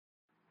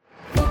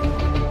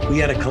We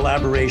had a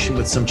collaboration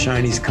with some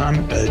Chinese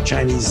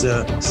scientists.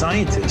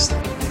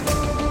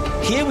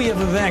 Here we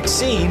have a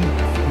vaccine.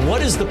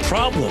 What is the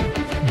problem?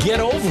 Get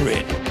over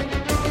it.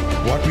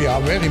 What we are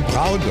very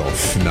proud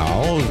of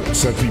now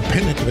is that we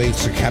penetrate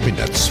the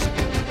cabinets.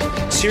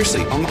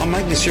 Seriously, I'm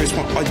making a serious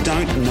point. I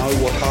don't know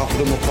what half of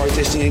them are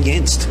protesting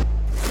against.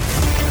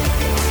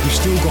 We've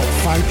still got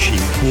Fauci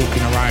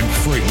walking around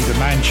free. The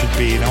man should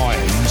be in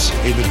irons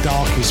in the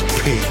darkest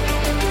pit.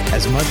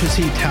 As much as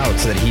he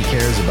touts that he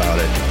cares about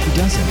it, he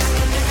doesn't.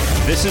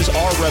 This is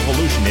our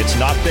revolution. It's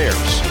not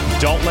theirs.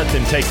 Don't let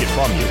them take it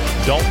from you.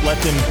 Don't let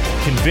them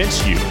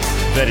convince you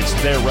that it's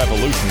their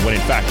revolution when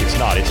in fact it's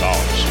not. It's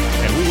ours.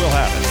 And we will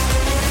have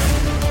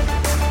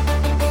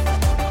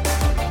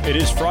it. It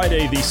is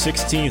Friday, the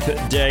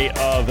 16th day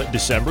of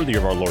December, the year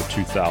of our Lord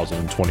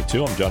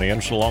 2022. I'm Johnny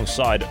Anderson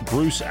alongside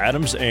Bruce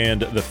Adams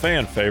and the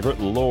fan favorite,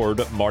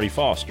 Lord Marty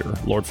Foster.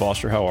 Lord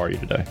Foster, how are you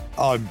today?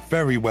 I'm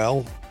very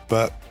well,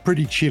 but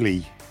pretty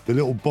chilly. The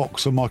little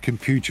box on my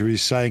computer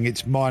is saying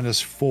it's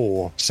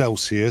 -4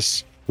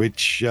 Celsius,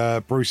 which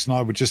Bruce and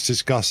I were just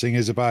discussing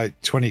is about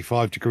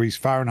 25 degrees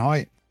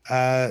Fahrenheit.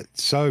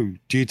 So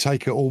do you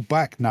take it all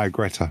back now,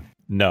 Greta?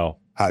 No.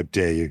 How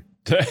dare you?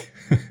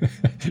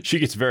 She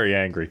gets very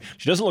angry.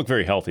 She doesn't look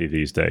very healthy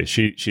these days.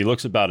 She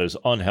looks about as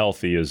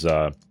unhealthy as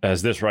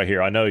this right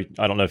here. I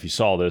don't know if you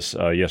saw this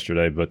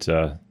yesterday, but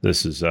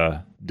this is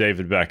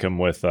David Beckham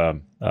with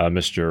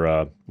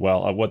Mr.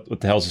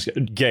 What the hell is this?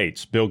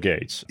 Gates, Bill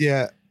Gates.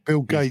 Yeah,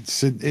 Bill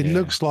Gates. It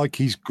looks like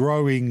he's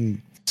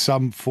growing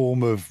some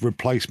form of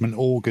replacement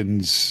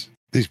organs.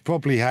 He's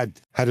probably had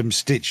them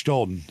stitched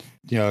on,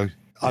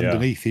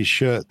 underneath his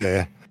shirt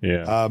there.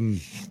 Yeah.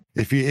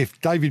 If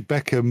David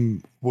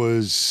Beckham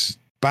was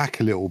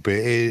back a little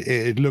bit,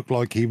 it looked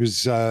like he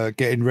was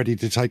getting ready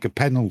to take a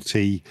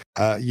penalty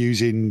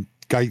using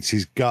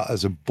Gates's gut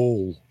as a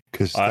ball.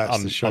 Because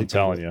I'm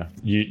telling you,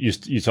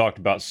 you talked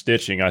about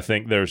stitching. I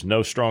think there's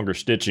no stronger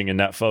stitching in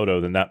that photo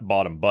than that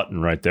bottom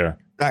button right there.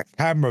 That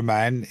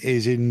cameraman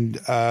is in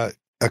a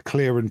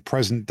clear and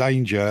present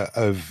danger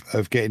of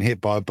getting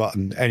hit by a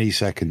button any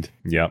second.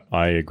 Yeah,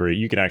 I agree.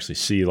 You can actually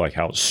see like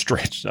how it's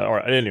stretched. All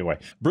right. Anyway,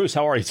 Bruce,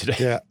 how are you today?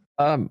 Yeah.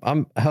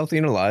 I'm healthy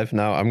and alive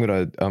now. I'm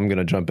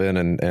gonna jump in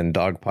and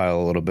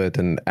dogpile a little bit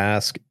and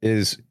ask: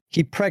 is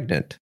he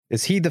pregnant?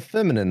 Is he the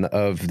feminine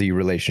of the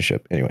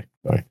relationship? Anyway,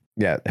 sorry.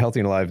 Yeah, healthy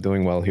and alive,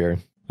 doing well here.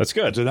 That's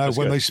good. I don't know. That's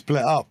when good. They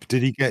split up,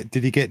 did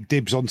he get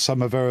dibs on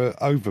some of her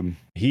ovum?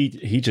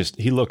 He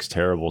looks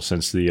terrible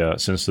since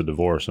the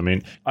divorce. I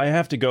mean, I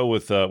have to go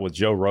with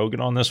Joe Rogan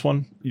on this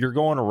one. You're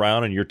going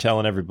around and you're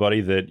telling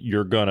everybody that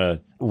you're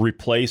gonna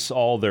replace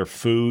all their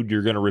food.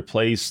 You're gonna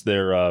replace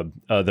their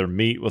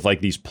meat with like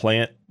these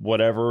plant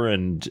whatever,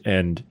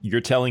 and you're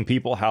telling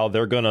people how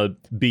they're gonna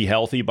be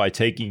healthy by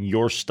taking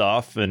your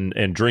stuff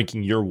and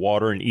drinking your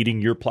water and eating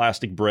your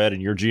plastic bread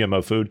and your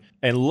GMO food.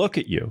 And look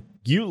at you.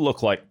 You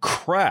look like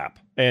crap.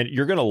 And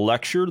you're going to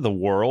lecture the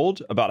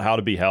world about how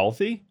to be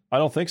healthy? I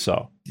don't think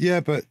so. Yeah,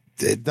 but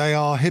they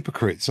are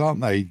hypocrites,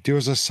 aren't they? Do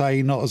as I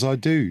say, not as I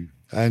do.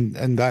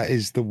 And that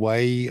is the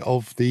way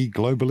of the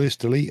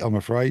globalist elite, I'm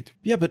afraid.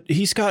 Yeah, but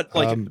he's got,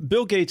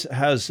 Bill Gates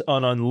has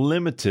an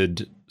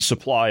unlimited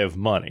supply of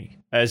money.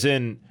 As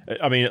in,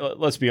 I mean,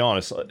 let's be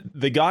honest,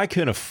 the guy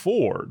can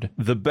afford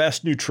the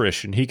best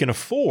nutrition. He can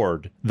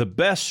afford the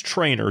best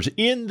trainers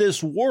in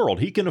this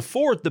world. He can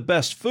afford the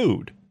best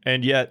food.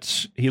 And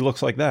yet he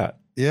looks like that.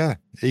 Yeah,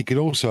 he could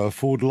also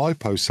afford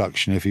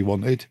liposuction if he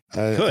wanted.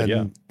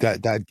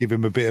 That'd give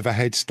him a bit of a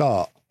head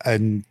start.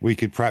 And we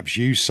could perhaps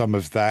use some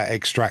of that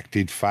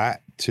extracted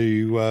fat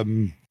to,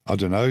 I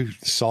don't know,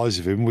 the size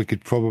of him. We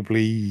could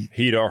probably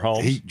heat our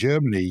homes. Heat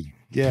Germany.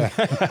 Yeah.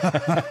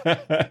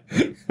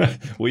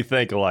 We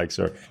think alike,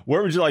 sir.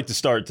 Where would you like to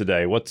start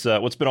today? What's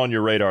been on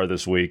your radar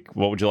this week?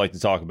 What would you like to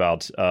talk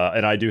about?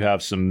 And I do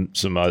have some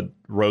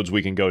roads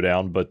we can go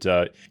down, but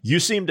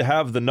you seem to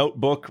have the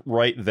notebook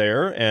right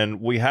there,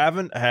 and we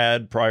haven't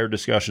had prior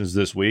discussions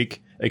this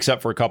week,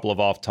 except for a couple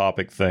of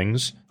off-topic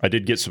things. I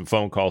did get some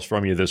phone calls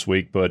from you this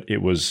week, but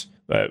it was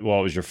it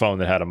was your phone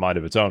that had a mind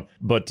of its own.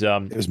 But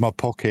it was my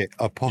pocket.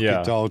 I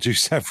dialed you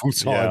several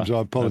times. Yeah,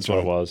 I apologize. That's what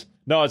it was.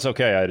 No, it's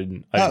okay. I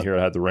didn't hear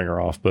I had the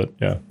ringer off, but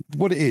yeah.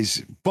 What it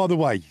is, by the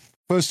way,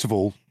 first of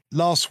all,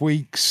 last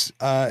week's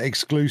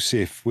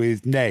exclusive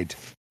with Ned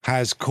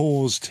has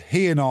caused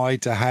he and I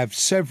to have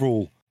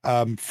several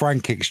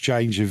frank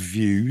exchange of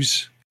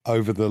views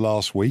over the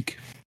last week.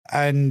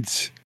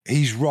 And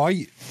he's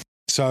right.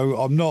 So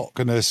I'm not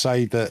going to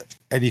say that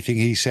anything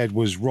he said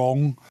was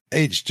wrong.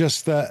 It's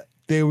just that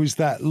there was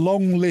that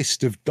long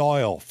list of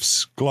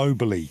die-offs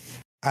globally.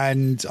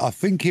 And I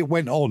think it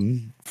went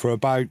on for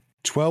about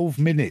 12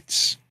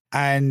 minutes.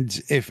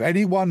 And if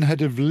anyone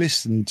had have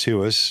listened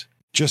to us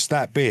just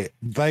that bit,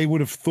 they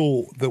would have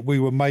thought that we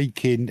were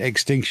making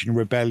Extinction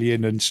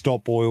Rebellion and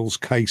Stop Oil's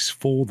case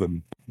for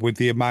them with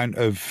the amount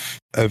of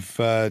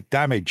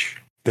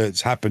damage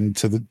that's happened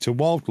to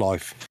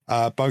wildlife,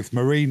 both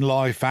marine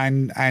life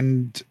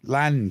and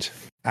land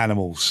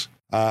animals,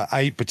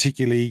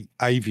 particularly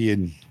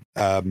avian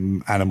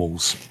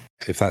animals,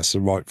 if that's the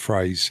right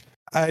phrase.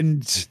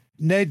 And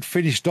Ned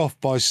finished off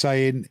by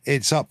saying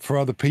it's up for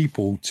other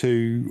people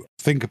to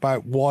think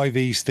about why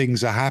these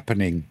things are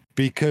happening,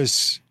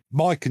 because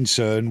my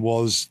concern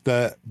was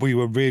that we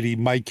were really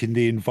making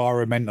the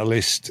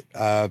environmentalist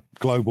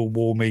global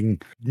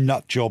warming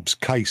nut jobs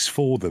case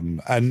for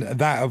them. And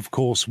that, of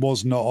course,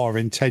 was not our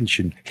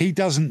intention. He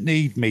doesn't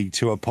need me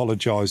to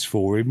apologise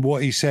for him.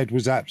 What he said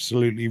was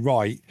absolutely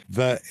right,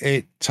 that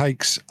it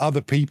takes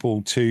other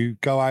people to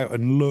go out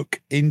and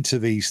look into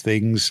these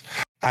things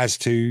as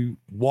to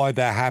why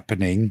they're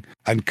happening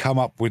and come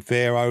up with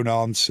their own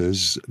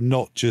answers,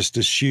 not just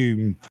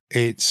assume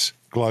it's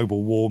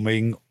global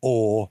warming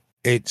or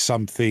it's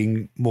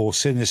something more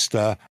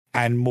sinister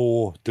and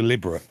more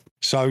deliberate.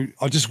 So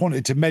I just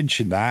wanted to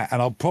mention that,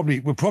 and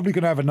we're probably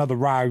going to have another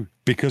row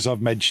because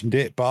I've mentioned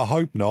it, but I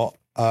hope not.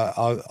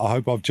 I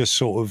hope I've just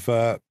sort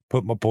of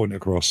put my point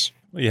across.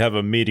 You have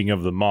a meeting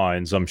of the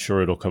minds. I'm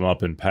sure it'll come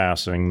up in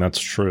passing. That's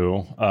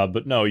true.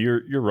 But no,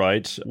 you're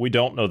right. We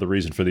don't know the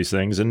reason for these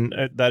things. And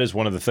that is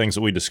one of the things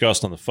that we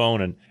discussed on the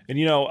phone. And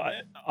you know,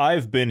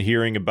 I've been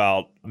hearing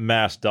about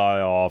mass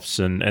die-offs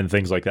and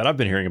things like that. I've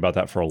been hearing about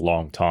that for a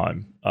long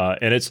time.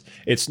 And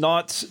it's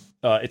not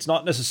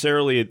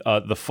necessarily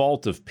the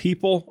fault of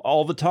people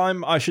all the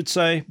time, I should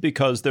say,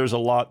 because there's a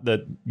lot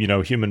that, you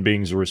know, human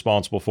beings are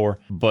responsible for.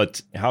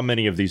 But how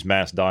many of these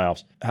mass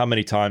die-offs, how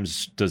many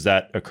times does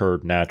that occur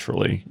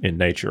naturally in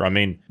nature? I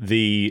mean,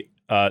 the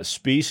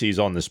species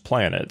on this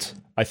planet,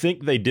 I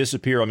think they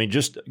disappear. I mean,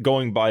 just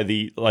going by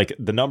the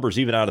numbers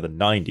even out of the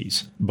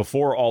 90s,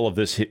 before all of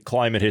this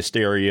climate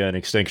hysteria and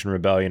Extinction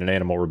Rebellion and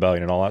Animal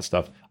Rebellion and all that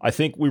stuff, I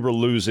think we were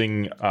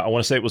losing, I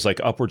want to say it was like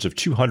upwards of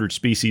 200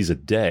 species a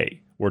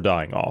day were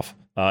dying off.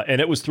 And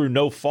it was through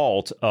no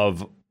fault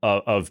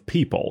of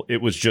people.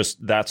 It was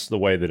just, that's the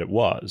way that it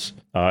was.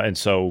 And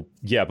so,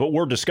 yeah, but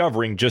we're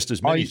discovering just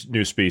as many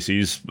new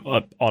species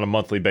on a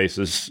monthly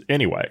basis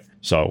anyway.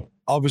 So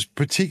I was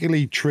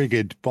particularly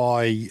triggered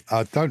by,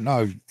 I don't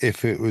know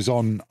if it was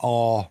on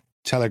our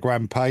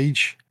Telegram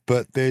page,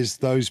 but there's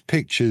those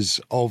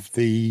pictures of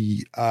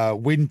the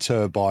wind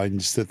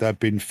turbines that they've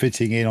been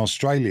fitting in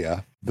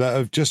Australia that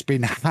have just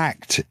been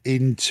hacked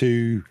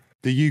into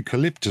the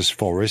eucalyptus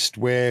forest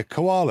where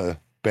koala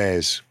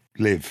bears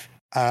live.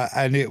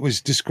 And it was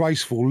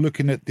disgraceful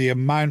looking at the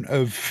amount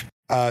of,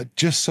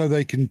 just so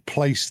they can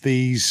place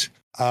these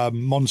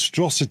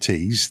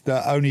monstrosities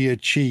that only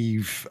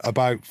achieve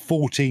about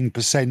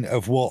 14%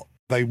 of what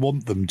they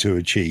want them to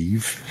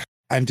achieve,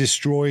 and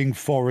destroying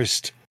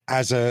forest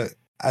as a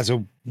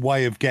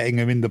way of getting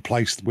them in the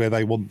place where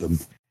they want them.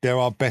 There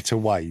are better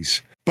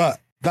ways. But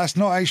that's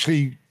not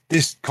actually,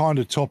 this kind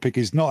of topic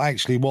is not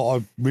actually what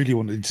I really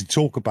wanted to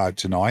talk about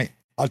tonight.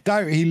 I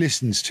doubt he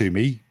listens to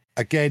me.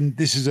 Again,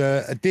 this is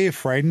a dear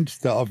friend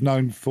that I've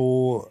known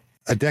for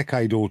a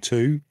decade or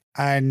two,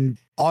 and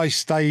I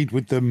stayed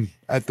with them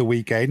at the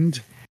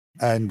weekend,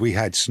 and we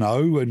had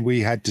snow and we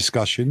had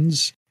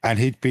discussions, and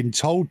he'd been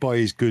told by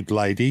his good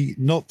lady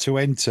not to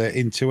enter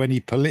into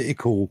any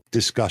political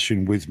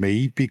discussion with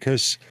me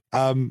because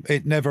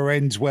it never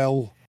ends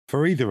well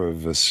for either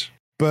of us.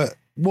 But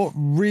what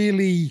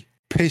really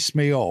pissed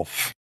me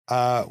off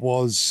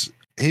was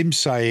him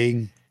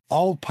saying,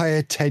 I'll pay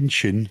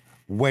attention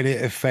when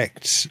it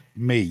affects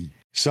me.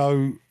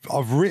 So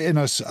I've written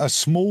a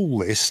small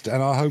list,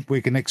 and I hope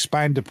we can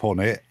expand upon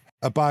it,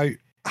 about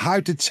how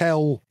to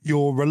tell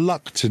your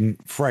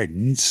reluctant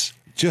friends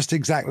just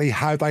exactly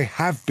how they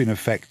have been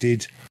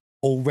affected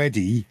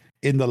already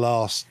in the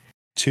last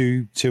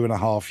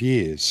 2.5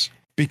 years.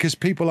 Because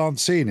people aren't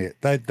seeing it.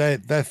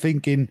 They're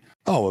thinking,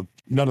 oh,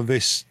 none of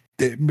this,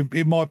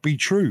 it might be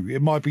true.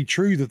 It might be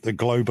true that the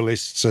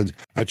globalists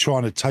are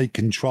trying to take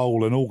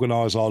control and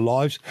organise our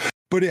lives,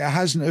 but it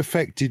hasn't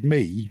affected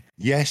me.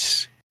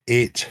 Yes,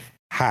 it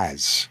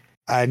has.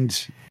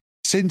 And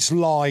since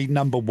lie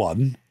number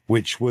one,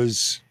 which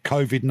was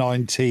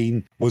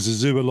COVID-19 was a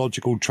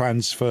zoological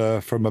transfer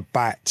from a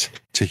bat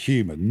to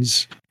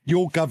humans,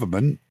 your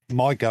government,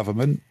 my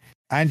government,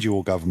 and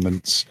your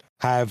governments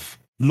have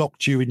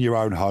locked you in your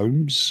own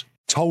homes,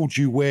 told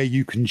you where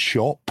you can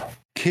shop,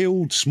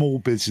 killed small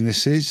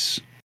businesses,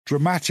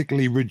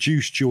 dramatically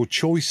reduced your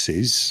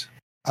choices,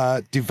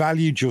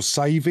 devalued your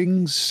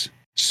savings,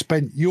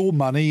 spent your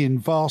money in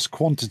vast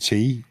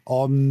quantity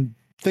on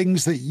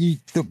things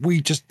that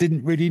we just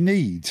didn't really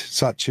need,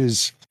 such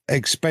as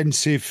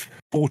expensive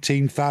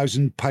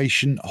 14,000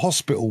 patient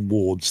hospital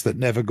wards that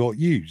never got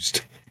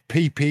used,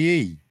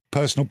 PPE,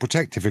 personal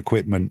protective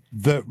equipment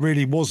that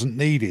really wasn't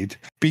needed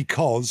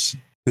because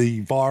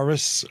the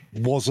virus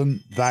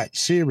wasn't that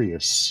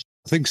serious.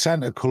 I think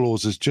Santa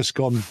Claus has just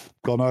gone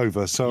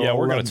over. So yeah,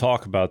 we're going to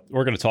talk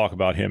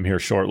about him here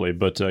shortly.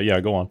 But yeah,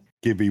 go on.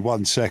 Give me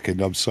 1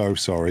 second. I'm so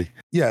sorry.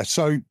 Yeah,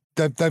 so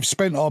they've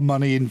spent our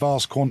money in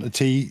vast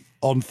quantity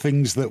on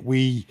things that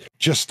we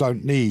just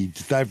don't need.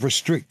 They've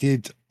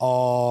restricted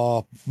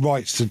our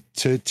rights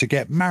to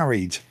get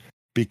married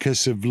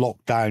because of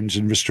lockdowns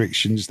and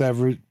restrictions.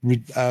 They've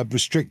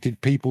restricted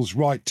people's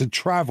right to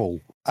travel.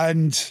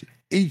 And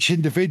each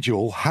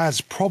individual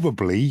has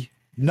probably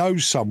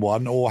knows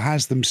someone or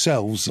has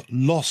themselves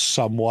lost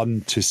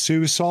someone to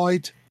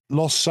suicide,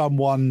 lost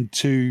someone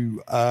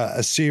to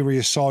a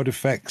serious side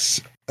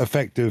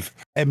effect of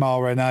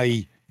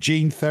mRNA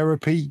gene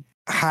therapy,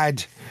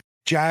 had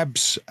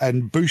jabs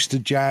and booster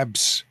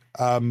jabs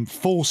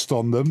forced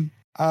on them,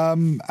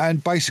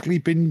 and basically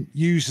been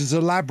used as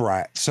a lab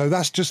rat. So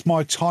that's just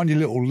my tiny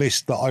little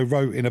list that I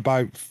wrote in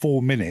about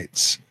 4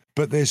 minutes.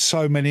 But there's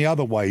so many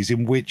other ways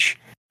in which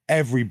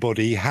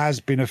everybody has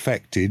been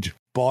affected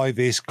by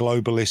this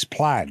globalist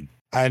plan.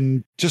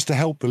 And just to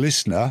help the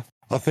listener,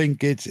 I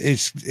think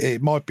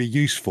it might be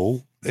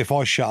useful if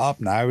I shut up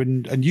now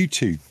and you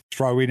two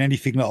throw in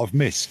anything that I've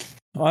missed.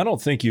 I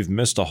don't think you've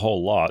missed a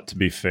whole lot, to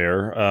be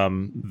fair.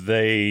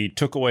 They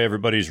took away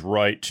everybody's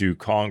right to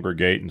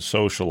congregate and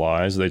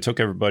socialize. They took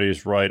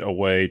everybody's right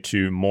away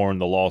to mourn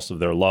the loss of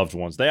their loved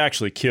ones. They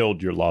actually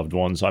killed your loved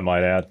ones, I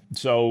might add.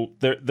 So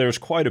there's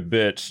quite a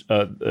bit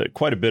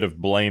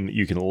of blame that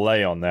you can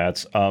lay on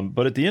that.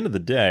 But at the end of the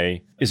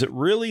day, is it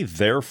really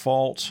their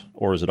fault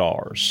or is it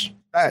ours?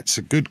 That's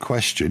a good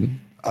question.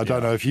 I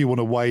don't know if you want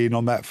to weigh in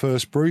on that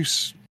first,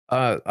 Bruce.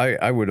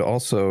 I would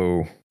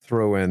also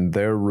throw in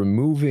they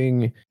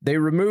removed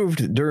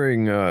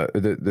during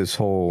this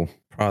whole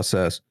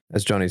process,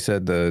 as Johnny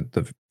said,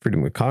 the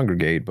freedom to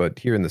congregate, but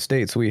here in the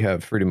States we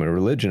have freedom of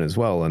religion as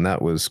well, and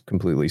that was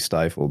completely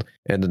stifled.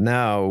 And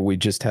now we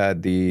just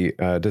had the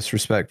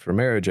Disrespect for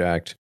Marriage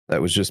Act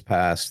that was just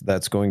passed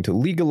that's going to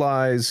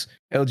legalize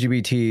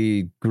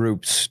LGBT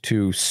groups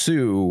to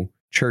sue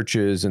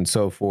churches and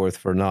so forth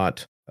for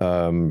not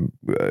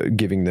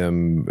giving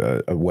them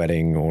a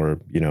wedding, or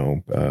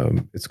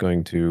it's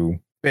going to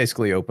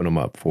basically open them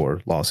up for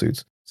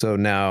lawsuits. So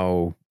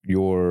now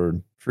your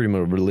freedom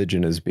of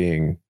religion is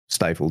being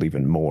stifled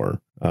even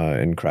more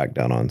and cracked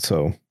down on.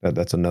 So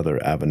that's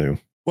another avenue.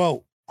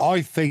 Well,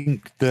 I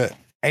think that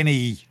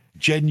any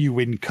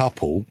genuine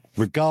couple,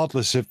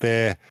 regardless of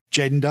their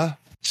gender,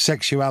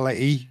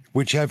 sexuality,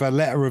 whichever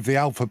letter of the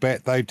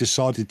alphabet they've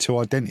decided to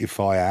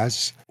identify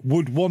as,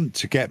 would want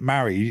to get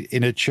married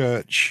in a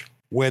church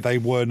where they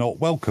were not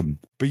welcome.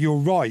 But you're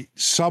right,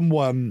 some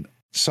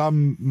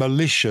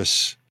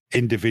malicious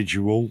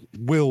individual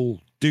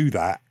will do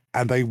that,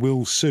 and they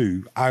will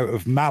sue out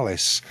of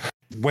malice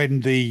when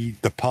the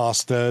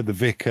pastor, the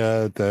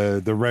vicar,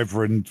 the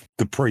reverend,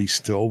 the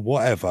priest, or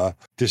whatever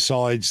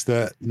decides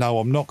that, no,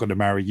 I'm not going to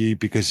marry you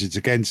because it's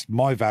against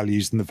my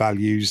values and the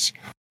values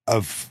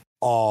of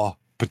our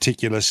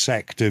particular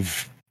sect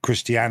of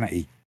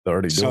Christianity. They're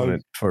already doing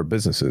it for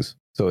businesses,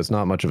 so it's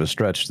not much of a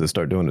stretch to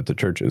start doing it to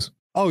churches.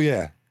 Oh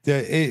yeah.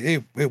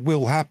 It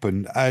will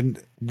happen, and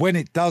when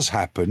it does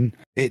happen,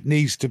 it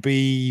needs to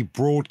be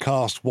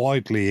broadcast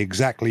widely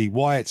exactly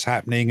why it's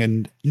happening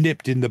and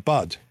nipped in the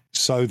bud,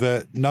 so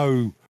that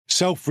no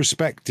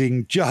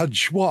self-respecting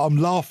judge, what I'm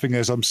laughing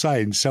as I'm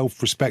saying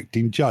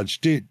self-respecting judge,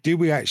 do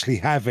we actually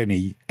have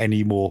any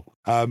anymore?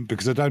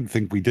 Because I don't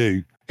think we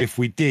do. If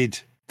we did,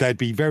 they'd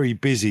be very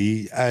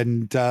busy,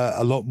 and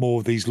a lot more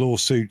of these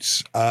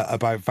lawsuits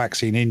about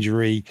vaccine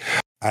injury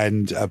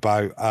and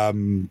about,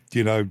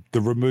 the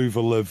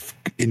removal of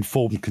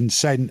informed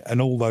consent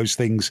and all those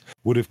things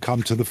would have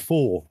come to the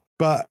fore.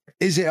 But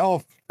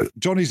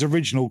Johnny's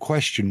original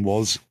question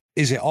was,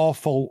 is it our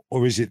fault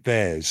or is it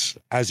theirs?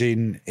 As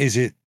in, is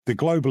it the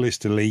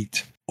globalist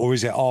elite or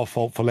is it our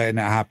fault for letting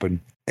it happen?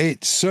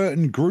 It's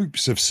certain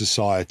groups of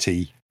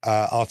society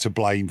are to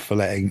blame for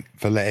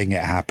letting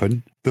it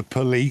happen. The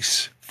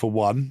police, for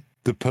one.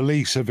 The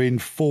police have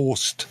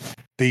enforced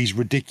these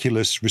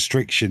ridiculous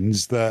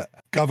restrictions that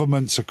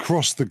governments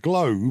across the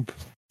globe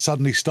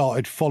suddenly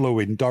started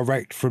following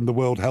direct from the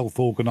World Health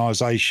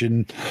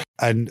Organization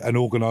and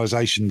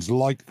organizations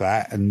like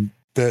that, and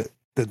that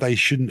they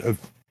shouldn't have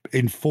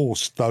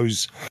enforced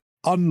those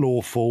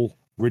unlawful,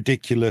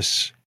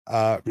 ridiculous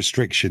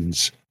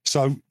restrictions.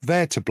 So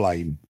they're to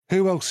blame.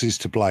 Who else is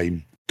to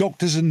blame?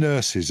 Doctors and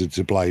nurses are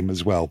to blame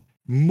as well.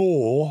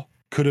 More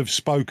could have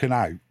spoken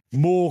out.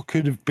 More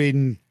could have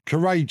been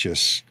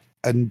courageous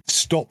and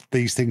stopped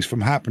these things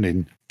from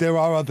happening. There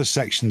are other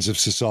sections of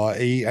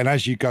society, and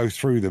as you go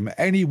through them,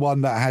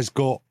 anyone that has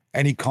got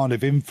any kind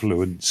of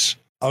influence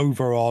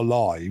over our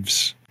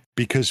lives,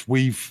 because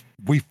we've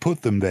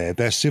put them there,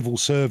 they're civil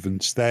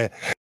servants, they're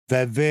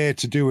there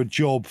to do a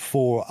job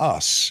for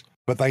us,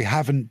 but they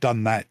haven't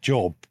done that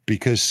job,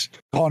 because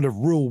kind of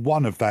rule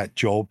one of that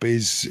job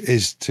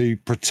is to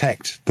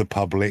protect the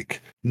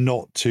public,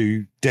 not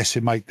to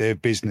decimate their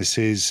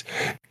businesses,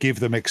 give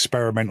them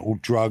experimental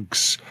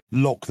drugs,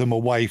 lock them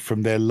away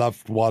from their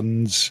loved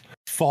ones,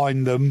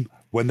 fine them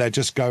when they're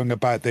just going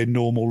about their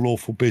normal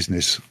lawful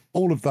business,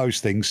 all of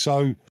those things.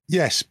 So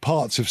yes,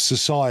 parts of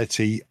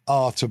society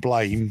are to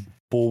blame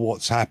for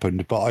what's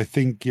happened, but I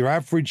think your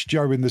average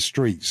Joe in the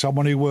street,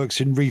 someone who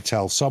works in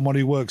retail, someone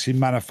who works in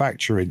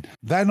manufacturing,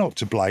 they're not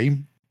to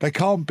blame. They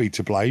can't be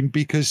to blame,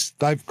 because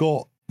they've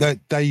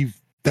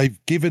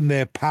given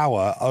their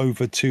power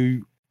over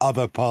to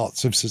other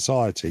parts of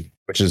society.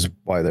 Which is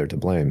why they're to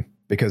blame.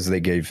 because they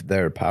gave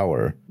their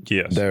power.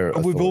 Yes. Their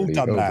And we've all authority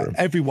done over. that.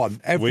 Every We've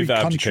country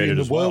abdicated in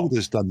the as well. world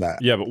has done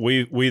that. Yeah, but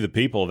we the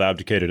people have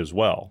abdicated as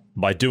well.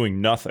 By doing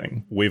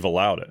nothing, we've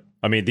allowed it.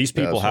 I mean, these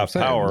Yeah, people that's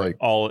what have I'm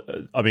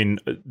saying,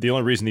 power. The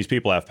only reason these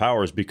people have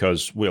power is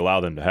because we allow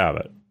them to have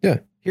it. Yeah.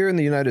 Here in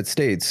the United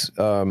States,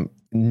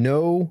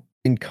 no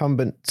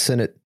incumbent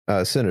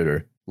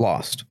senator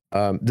lost.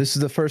 This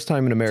is the first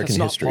time in American That's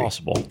not history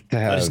possible. to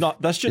have. That's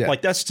not. That's just yeah.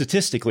 like that's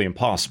statistically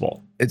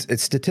impossible.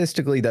 It's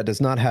statistically that does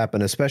not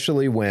happen,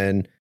 especially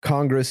when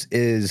Congress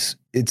it's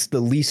the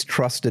least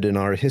trusted in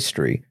our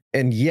history.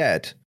 And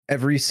yet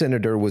every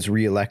senator was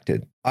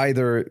reelected.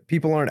 Either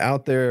people aren't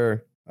out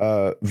there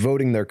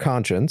voting their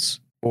conscience,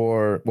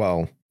 or,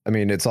 well, I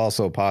mean, it's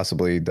also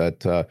possibly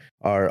that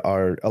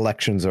our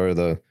elections are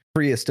the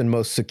freest and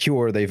most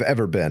secure they've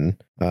ever been.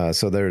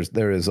 So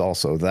there is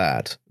also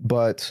that.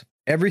 But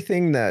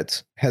everything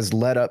that has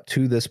led up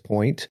to this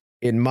point,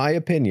 in my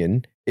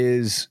opinion,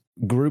 is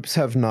groups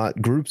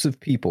of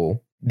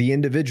people, the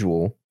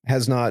individual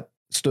has not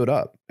stood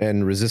up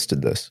and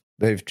resisted this.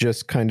 They've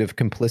just kind of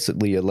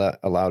complicitly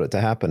allowed it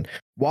to happen.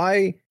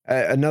 Why?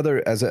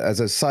 As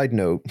a side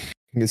note,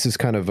 this is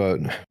kind of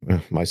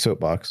my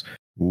soapbox.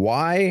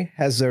 Why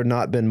has there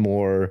not been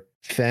more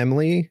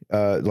family,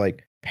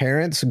 like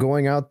parents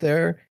going out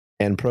there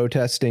and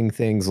protesting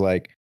things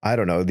like, I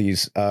don't know,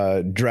 these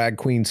drag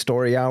queen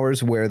story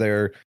hours where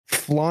they're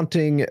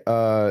flaunting,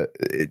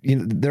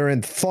 they're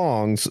in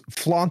thongs,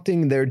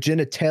 flaunting their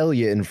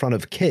genitalia in front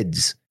of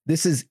kids.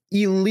 This is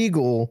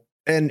illegal.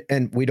 And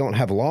we don't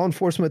have law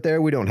enforcement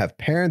there. We don't have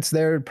parents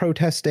there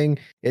protesting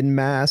in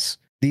mass.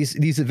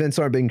 These events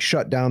aren't being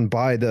shut down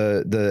by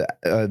the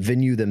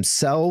venue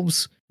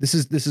themselves. This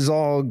is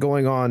all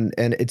going on,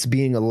 and it's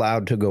being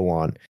allowed to go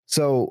on.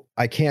 So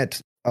I can't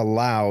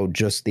allow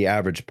just the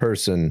average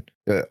person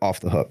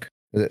off the hook.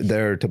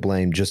 They're to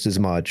blame just as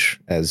much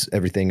as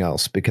everything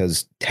else,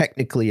 because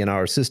technically in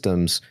our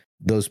systems,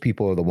 those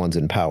people are the ones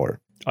in power.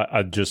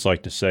 I'd just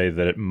like to say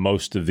that at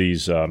most of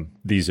these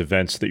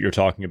events that you're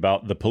talking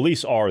about, the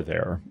police are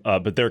there,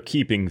 but they're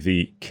keeping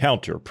the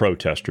counter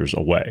protesters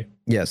away.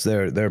 Yes,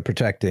 they're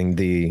protecting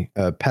the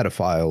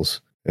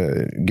pedophiles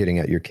getting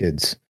at your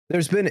kids.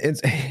 There's been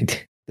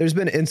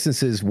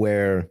instances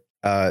where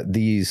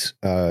these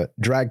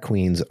drag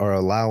queens are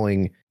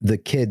allowing the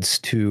kids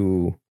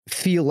to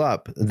feel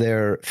up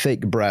their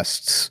fake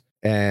breasts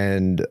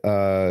and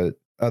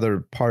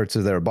other parts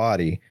of their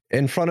body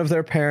in front of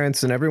their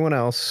parents and everyone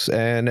else,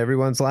 and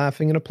everyone's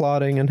laughing and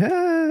applauding, and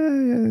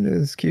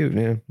it's cute.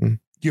 Yeah.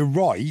 You're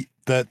right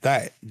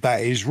that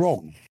is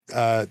wrong.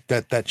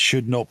 That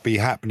should not be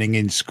happening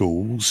in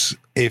schools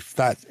if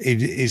that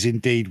is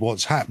indeed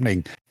what's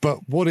happening.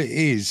 But what it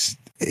is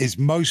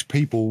most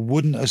people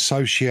wouldn't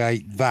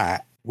associate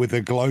that with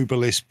a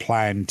globalist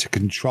plan to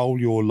control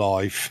your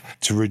life,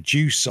 to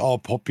reduce our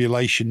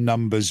population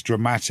numbers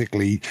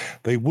dramatically.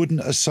 They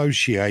wouldn't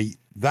associate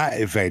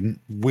that event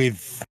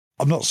with,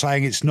 I'm not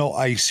saying it's not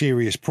a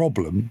serious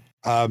problem,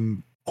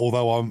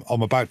 although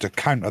I'm about to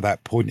counter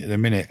that point in a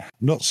minute. I'm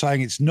not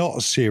saying it's not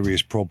a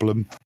serious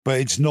problem, but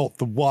it's not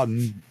the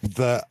one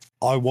that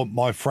I want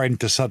my friend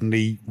to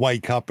suddenly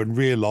wake up and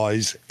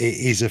realize it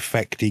is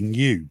affecting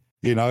you.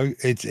 You know,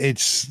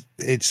 it's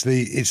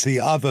the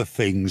other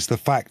things, the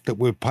fact that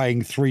we're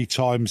paying 3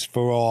 times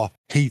for our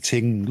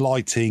heating,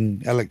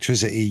 lighting,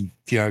 electricity,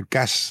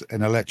 gas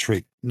and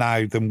electric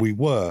now than we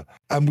were.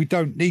 And we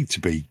don't need to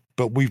be,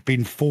 but we've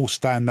been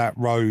forced down that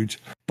road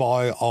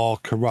by our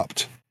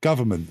corrupt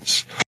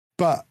governments.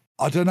 But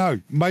I don't know,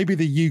 maybe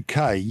the UK,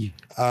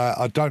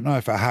 I don't know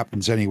if it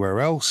happens anywhere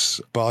else,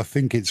 but I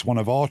think it's one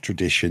of our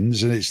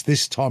traditions, and it's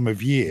this time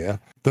of year,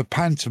 the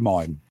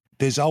pantomime.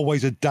 There's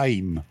always a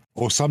dame,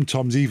 or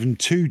sometimes even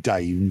 2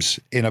 dames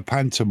in a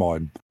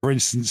pantomime. For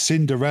instance,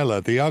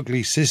 Cinderella, the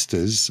ugly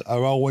sisters,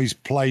 are always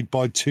played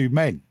by 2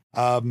 men.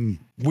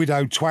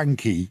 Widow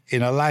Twankey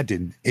in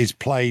Aladdin is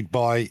played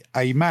by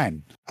a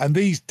man. And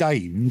these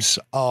dames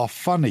are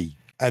funny,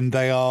 and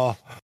they are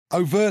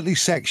overtly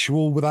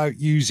sexual without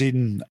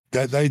using...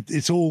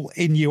 it's all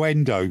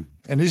innuendo.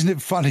 And isn't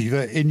it funny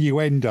that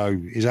innuendo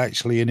is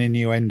actually an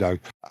innuendo?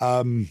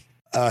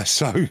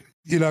 So...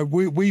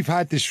 we've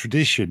had this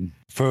tradition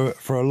for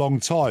a long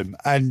time.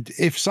 And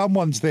if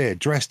someone's there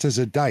dressed as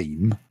a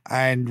dame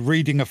and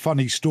reading a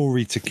funny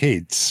story to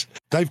kids,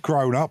 they've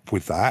grown up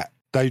with that.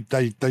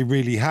 They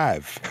really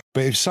have.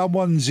 But if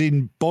someone's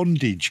in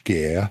bondage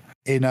gear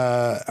in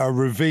a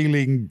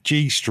revealing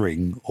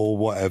G-string or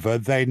whatever,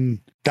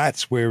 then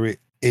that's where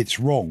it's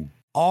wrong.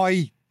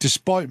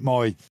 Despite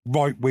my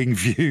right-wing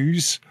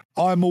views,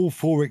 I'm all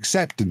for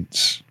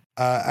acceptance.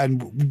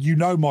 And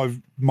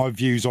my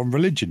views on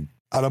religion.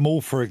 And I'm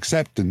all for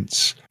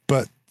acceptance,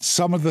 but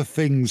some of the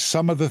things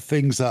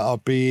that are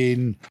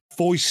being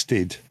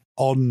foisted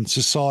on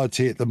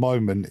society at the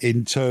moment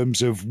in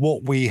terms of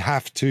what we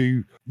have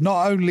to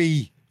not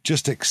only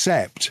just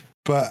accept,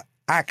 but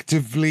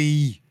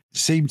actively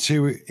seem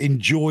to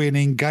enjoy and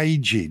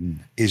engage in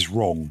is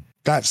wrong.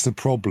 That's the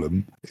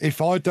problem.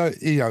 If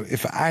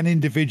an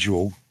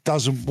individual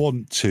doesn't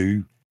want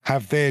to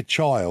have their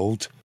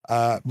child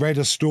read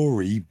a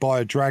story by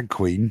a drag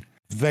queen,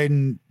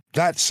 then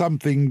that's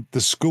something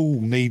the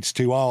school needs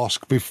to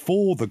ask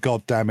before the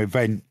goddamn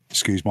event,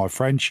 excuse my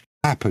French,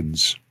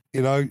 happens.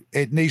 You know,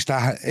 it needs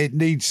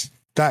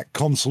that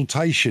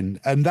consultation,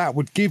 and that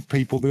would give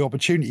people the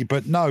opportunity.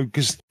 But no,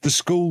 because the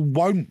school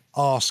won't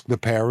ask the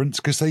parents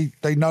because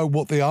they know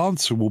what the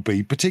answer will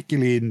be,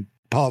 particularly in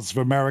parts of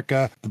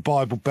America, the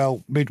Bible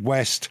Belt,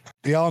 Midwest.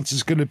 The answer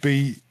is going to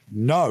be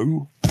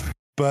no,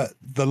 but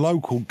the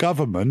local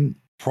government,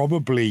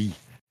 probably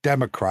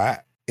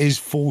Democrat, is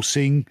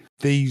forcing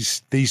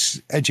these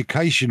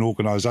education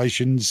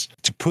organizations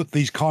to put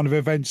these kind of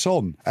events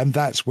on, and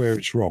that's where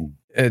it's wrong.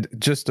 And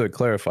just to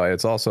clarify,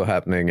 it's also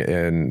happening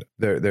in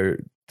they're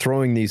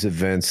throwing these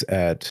events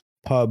at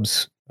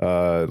pubs,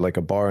 like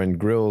a bar and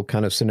grill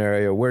kind of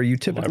scenario where you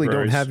typically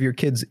don't have your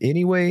kids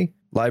anyway.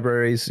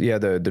 Libraries, yeah,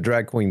 the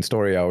drag queen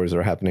story hours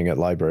are happening at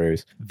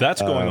libraries.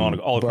 That's going on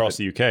all across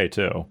the UK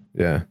too.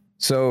 Yeah.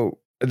 So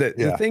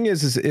the thing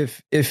is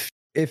if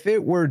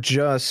it were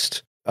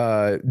just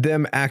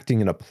them acting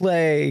in a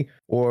play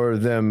or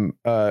them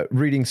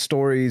reading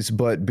stories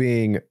but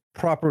being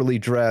properly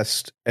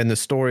dressed and the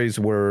stories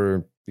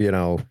were,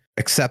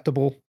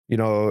 acceptable,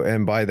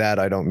 and by that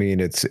I don't mean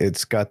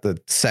it's got the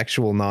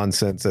sexual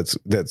nonsense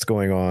that's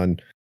going on,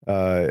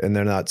 and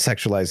they're not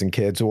sexualizing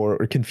kids or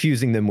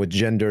confusing them with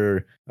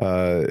gender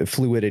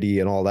fluidity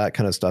and all that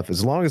kind of stuff.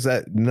 As long as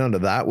none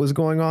of that was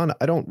going on,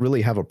 I don't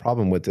really have a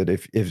problem with it.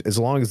 If as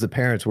long as the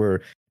parents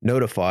were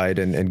notified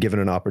and given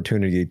an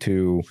opportunity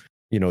to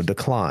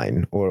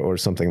decline or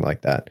something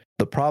like that.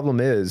 The problem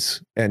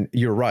is, and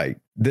you're right,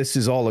 this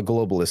is all a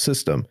globalist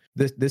system.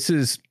 This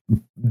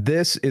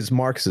is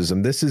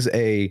Marxism. This is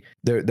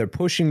they're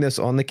pushing this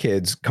on the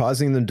kids,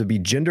 causing them to be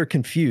gender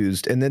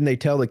confused, and then they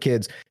tell the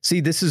kids, see,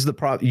 this is the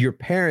problem. Your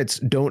parents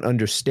don't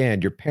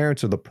understand. Your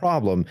parents are the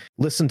problem.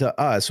 Listen to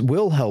us.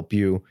 We'll help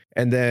you.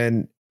 And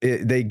then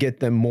they get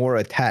them more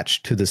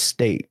attached to the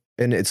state.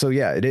 And it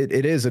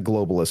is a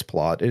globalist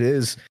plot. It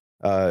is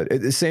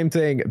the same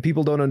thing.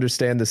 People don't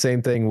understand the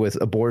same thing with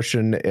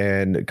abortion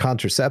and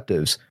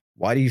contraceptives.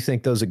 Why do you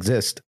think those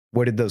exist?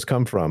 Where did those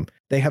come from?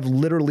 They have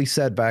literally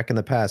said back in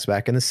the past,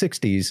 back in the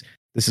 60s,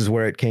 this is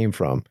where it came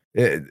from.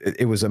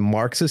 It was a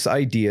Marxist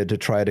idea to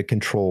try to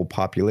control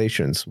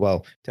populations.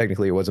 Well,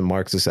 technically it wasn't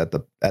Marxist at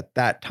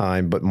that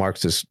time, but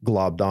Marxists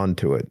globbed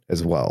onto it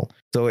as well.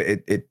 So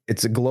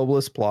it's a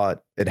globalist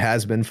plot. It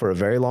has been for a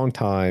very long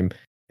time.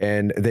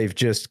 And they've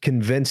just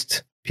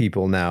convinced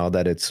people now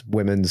that it's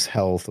women's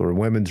health or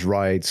women's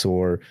rights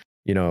or,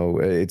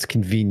 it's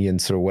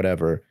convenience or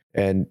whatever.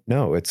 And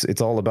no,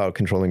 it's all about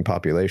controlling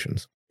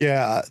populations.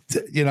 Yeah.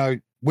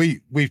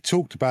 We've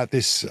talked about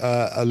this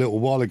a little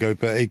while ago,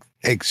 but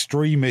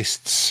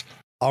extremists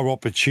are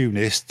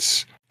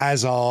opportunists,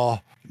 as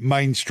are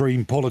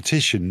mainstream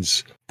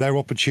politicians. They're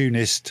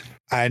opportunists.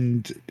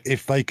 And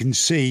if they can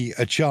see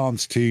a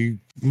chance to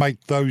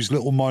make those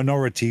little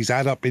minorities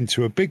add up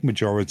into a big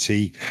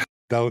majority,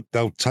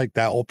 they'll take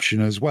that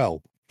option as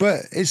well.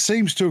 But it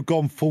seems to have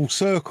gone full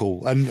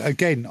circle. And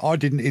again, I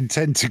didn't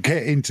intend to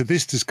get into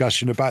this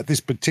discussion about this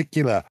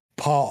particular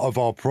part of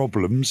our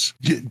problems.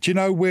 Do you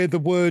know where the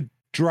word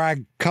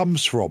drag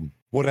comes from?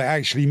 What it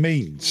actually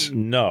means?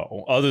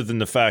 No, other than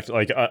the fact,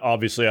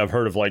 obviously I've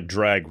heard of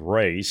drag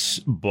race,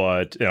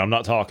 but I'm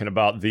not talking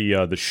about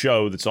the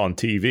show that's on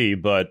TV,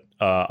 but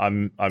I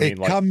mean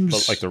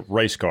the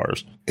race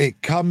cars.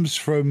 It comes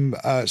from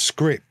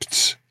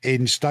scripts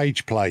in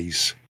stage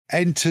plays.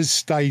 Enters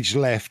stage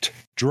left,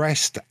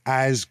 dressed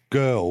as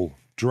girl,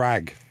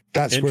 drag.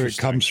 That's where it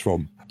comes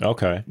from.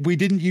 Okay. We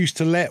didn't used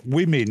to let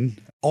women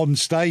on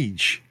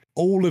stage.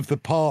 All of the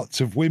parts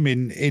of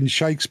women in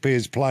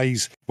Shakespeare's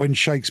plays when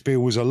Shakespeare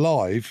was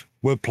alive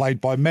were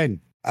played by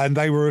men, and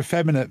they were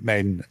effeminate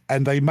men,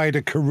 and they made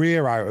a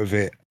career out of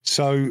it.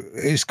 So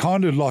it's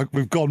kind of like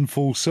we've gone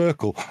full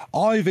circle.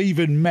 I've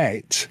even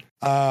met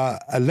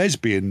a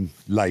lesbian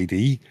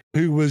lady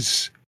who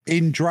was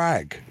in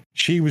drag.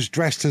 She was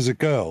dressed as a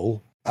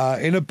girl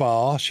in a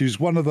bar. She was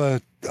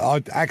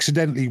I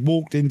accidentally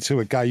walked into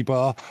a gay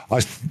bar.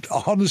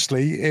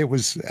 Honestly, it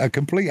was a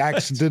complete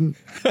accident,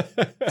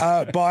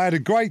 but I had a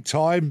great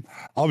time.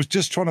 I was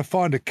just trying to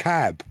find a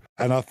cab,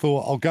 and I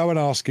thought I'll go and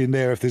ask in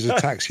there if there's a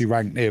taxi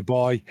rank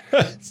nearby.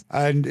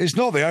 And it's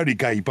not the only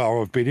gay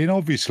bar I've been in,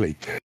 obviously.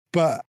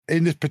 But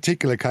in this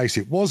particular case,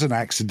 it was an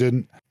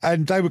accident,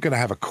 and they were going to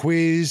have a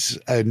quiz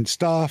and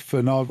stuff,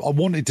 and I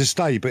wanted to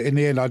stay, but in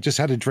the end, I just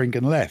had a drink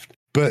and left.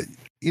 But,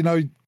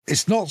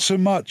 it's not so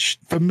much,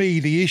 for me,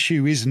 the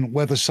issue isn't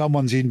whether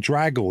someone's in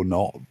drag or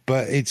not,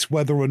 but it's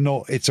whether or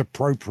not it's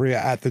appropriate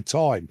at the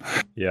time.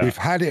 Yeah. We've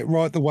had it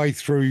right the way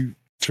through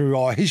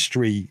our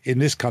history in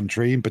this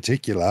country in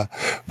particular,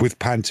 with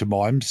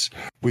pantomimes,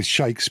 with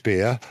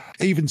Shakespeare,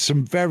 even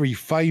some very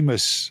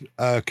famous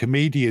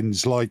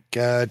comedians like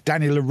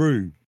Danny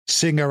LaRue,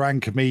 singer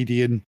and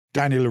comedian.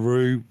 Danny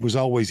LaRue was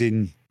always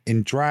in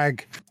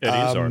drag.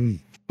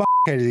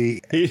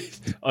 Eddie,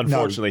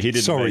 unfortunately, he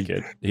didn't make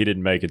it. He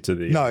didn't make it to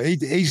the. No,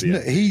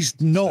 he's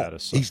not.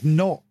 Status, so. He's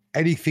not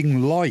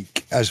anything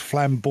like as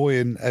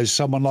flamboyant as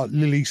someone like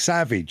Lily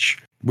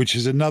Savage. which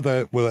is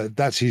another. Well,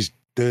 that's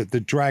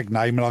the drag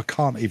name, and I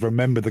can't even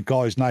remember the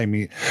guy's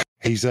name.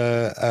 He's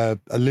a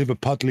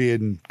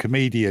Liverpudlian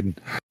comedian,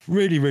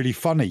 really, really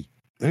funny.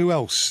 Who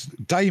else?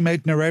 Dame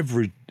Edna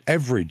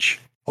Everage,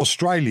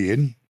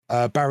 Australian.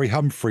 Barry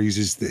Humphries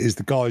is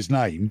the guy's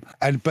name,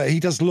 but he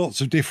does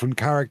lots of different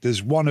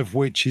characters. One of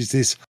which is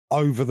this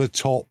over the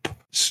top,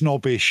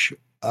 snobbish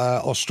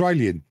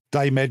Australian,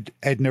 Dame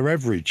Edna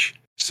Everage.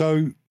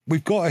 So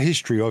we've got a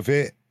history of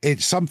it.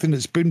 It's something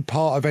that's been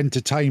part of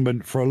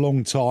entertainment for a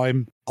long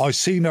time. I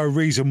see no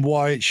reason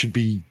why it should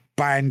be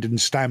banned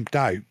and stamped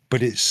out,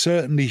 but it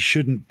certainly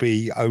shouldn't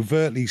be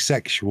overtly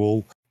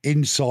sexual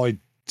inside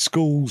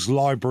schools,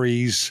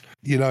 libraries,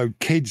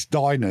 kids'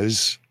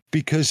 diners,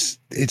 because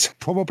it's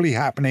probably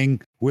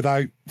happening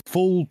without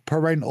full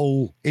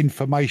parental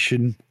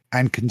information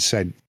and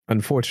consent.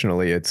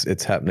 Unfortunately,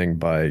 it's happening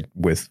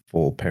with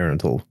full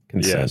parental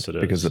consent. Yes, it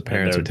is. Because the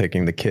parents are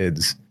taking the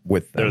kids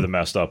with them. They're the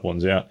messed up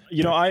ones, yeah.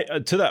 I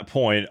to that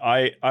point,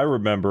 I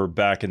remember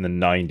back in the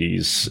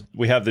 90s,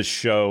 we have this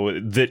show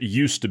that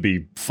used to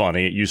be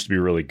funny. It used to be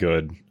really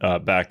good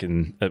back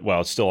in,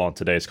 well, it's still on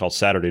today. It's called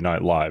Saturday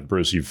Night Live.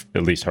 Bruce, you've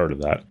at least heard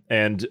of that.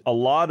 And a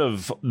lot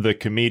of the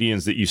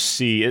comedians that you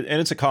see, and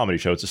it's a comedy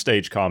show, it's a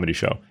stage comedy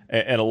show.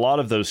 And a lot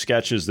of those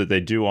sketches that they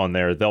do on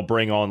there, they'll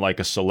bring on like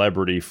a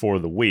celebrity for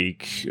the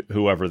week,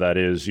 whoever that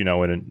is, in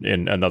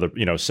another,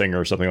 singer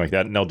or something like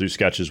that. And they'll do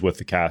sketches with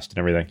the cast and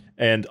everything.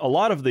 And a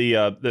lot of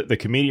the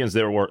comedians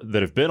that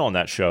have been on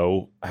that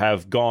show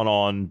have gone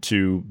on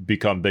to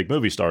become big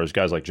movie stars.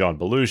 Guys like John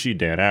Belushi,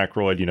 Dan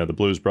Aykroyd, the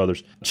Blues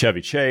Brothers,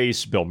 Chevy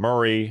Chase, Bill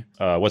Murray,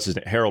 what's his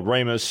name, Harold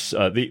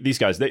Ramis. These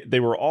guys, they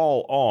were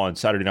all on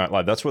Saturday Night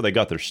Live. That's where they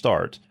got their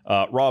start.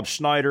 Rob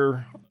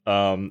Schneider,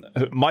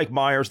 Mike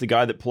Myers, the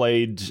guy that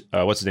played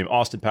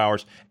Austin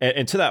Powers,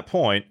 and to that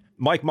point,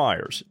 Mike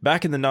Myers,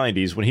 back in the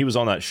 90s when he was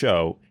on that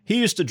show, he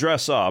used to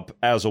dress up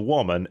as a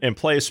woman and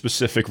play a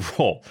specific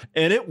role,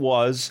 and it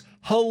was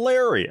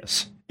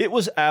hilarious. It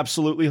was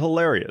absolutely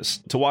hilarious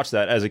to watch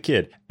that as a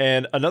kid.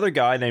 And another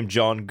guy named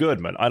John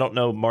Goodman. I don't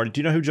know, Marty, do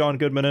you know who John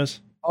Goodman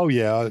is? Oh,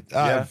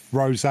 yeah.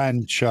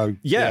 Roseanne show.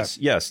 Yes,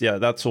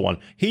 that's the one.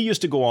 He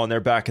used to go on there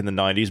back in the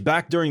 90s,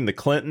 back during the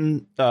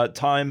Clinton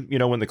time,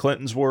 when the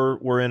Clintons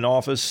were in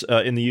office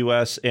in the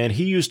U.S., and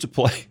he used to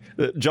play,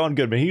 John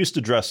Goodman, he used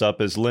to dress up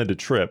as Linda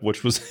Tripp,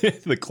 which was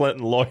the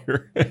Clinton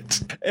lawyer,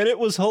 and it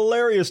was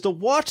hilarious to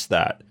watch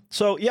that.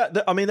 So, yeah,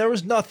 there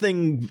was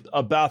nothing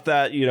about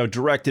that,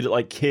 directed at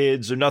like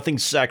kids or nothing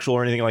sexual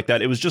or anything like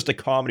that. It was just a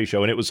comedy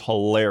show, and it was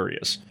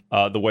hilarious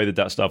the way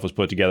that stuff was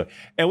put together.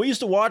 And we used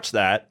to watch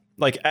that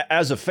like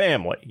as a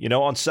family,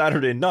 on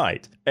Saturday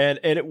night. And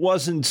it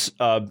wasn't,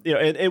 and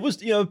it was,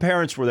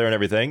 parents were there and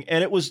everything.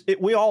 And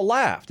we all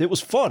laughed. It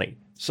was funny.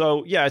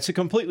 So, yeah, it's a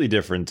completely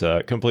different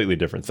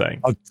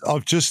thing.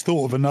 I've just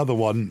thought of another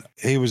one.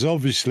 He was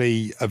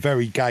obviously a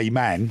very gay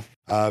man.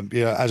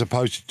 As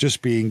opposed to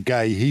just being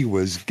gay, he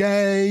was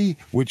gay,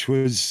 which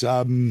was,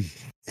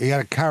 he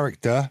had a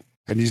character,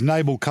 and his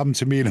name will come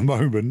to me in a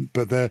moment,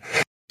 but the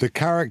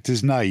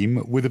character's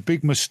name with a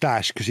big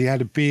moustache, because he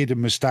had a beard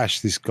and moustache,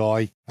 this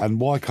guy,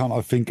 and why can't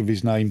I think of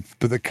his name?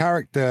 But the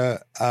character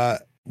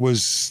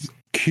was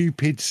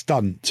Cupid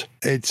Stunt.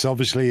 It's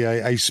obviously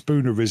a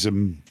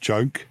spoonerism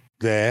joke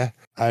there,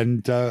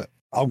 and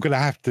I'm going to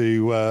have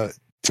to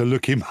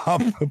look him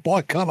up.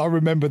 Why can't I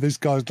remember this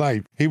guy's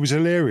name? He was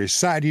hilarious.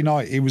 Saturday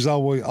night, he was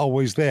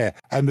always there.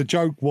 And the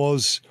joke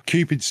was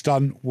Cupid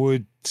Stunt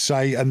would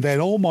say, and then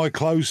all my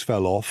clothes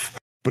fell off,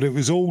 but it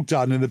was all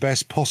done in the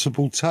best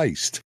possible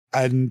taste.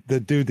 And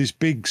they'd do this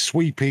big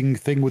sweeping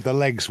thing with the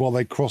legs while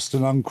they crossed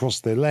and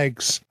uncrossed their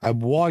legs.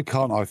 And why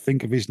can't I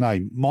think of his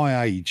name?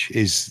 My age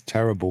is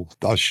terrible.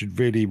 I should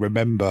really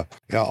remember.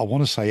 I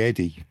want to say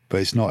Eddie,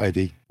 but it's not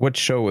Eddie. What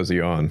show was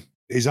he on?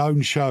 His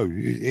own show.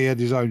 He had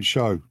his own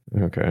show.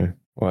 Okay.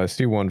 Well, I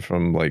see one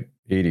from like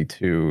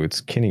 82.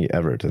 It's Kenny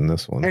Everett in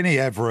this one. Kenny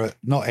Everett,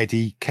 not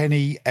Eddie.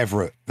 Kenny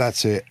Everett.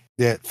 That's it.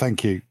 Yeah,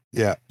 thank you.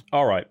 Yeah.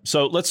 All right,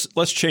 so let's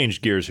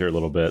change gears here a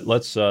little bit.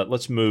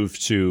 Let's move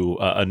to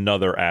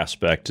another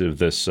aspect of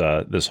this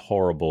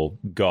horrible,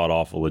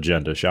 god-awful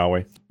agenda, shall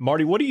we?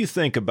 Marty, what do you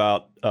think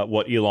about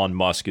what Elon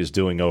Musk is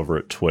doing over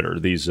at Twitter?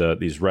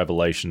 These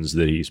revelations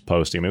that he's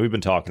posting. I mean, we've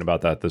been talking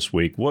about that this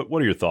week. What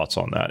are your thoughts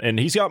on that? And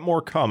he's got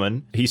more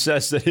coming. He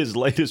says that his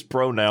latest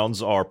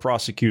pronouns are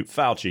prosecute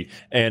Fauci.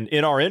 And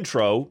in our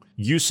intro,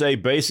 you say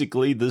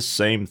basically the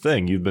same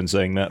thing. You've been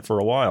saying that for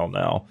a while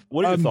now.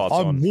 What are your thoughts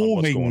on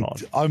what's going on?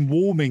 I'm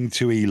warming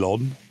to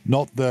Elon.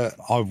 Not that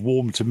I've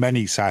warmed to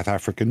many South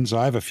Africans.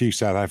 I have a few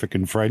South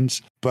African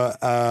friends, but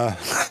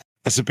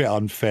that's a bit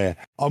unfair.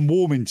 I'm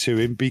warming to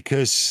him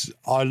because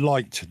I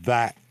liked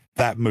that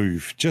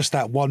move, just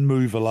that one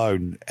move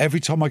alone. Every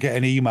time I get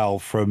an email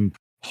from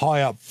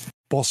high up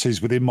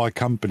bosses within my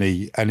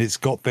company and it's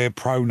got their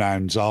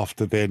pronouns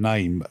after their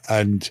name,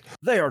 and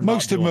they are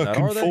most of them are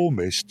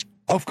conformist.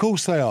 Of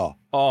course they are.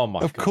 Oh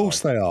my God. Of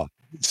course they are.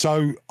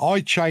 So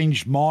I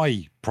changed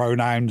my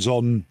pronouns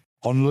on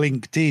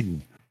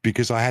LinkedIn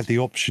because I had the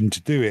option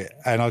to do it,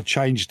 and I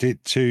changed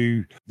it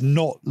to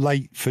not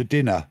late for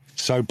dinner.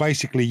 So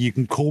basically, you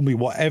can call me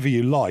whatever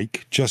you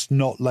like, just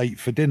not late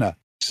for dinner.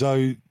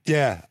 So,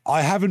 yeah,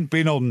 I haven't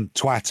been on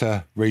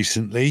Twitter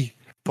recently,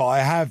 but I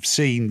have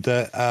seen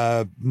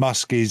that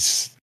Musk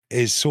is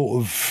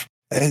sort of,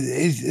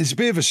 it's a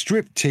bit of a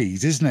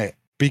striptease, isn't it?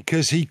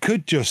 Because he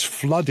could just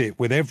flood it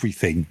with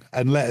everything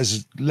and let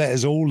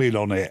us all in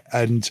on it,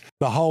 and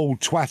the whole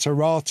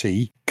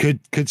Twatterati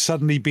could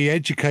suddenly be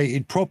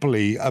educated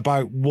properly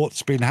about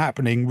what's been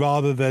happening,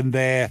 rather than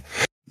their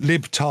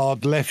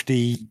libtard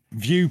lefty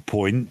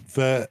viewpoint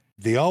that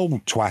the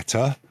old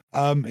Twatter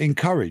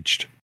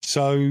encouraged.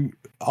 So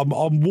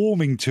I'm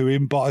warming to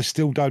him, but I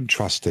still don't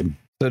trust him.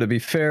 So to be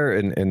fair,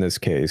 in this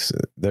case,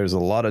 there's a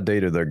lot of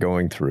data they're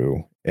going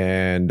through,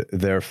 and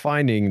they're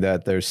finding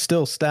that there's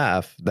still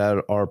staff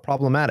that are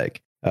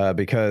problematic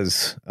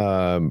because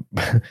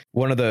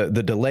one of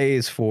the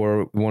delays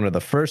for one of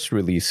the first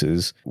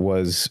releases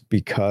was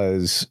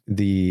because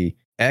the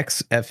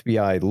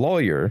ex-FBI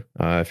lawyer,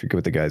 I forget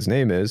what the guy's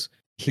name is,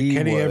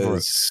 Kenny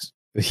Everett.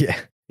 Yeah,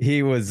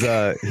 he was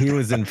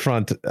in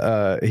front.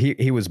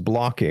 He was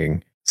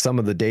blocking some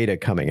of the data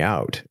coming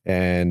out,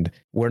 and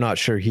we're not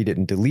sure he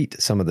didn't delete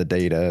some of the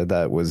data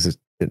that was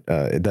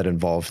that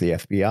involved the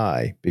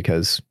FBI,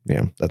 because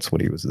that's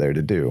what he was there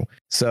to do.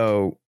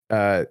 So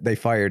they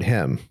fired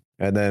him,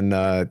 and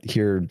then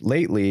here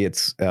lately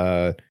it's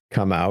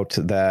come out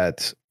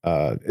that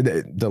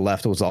the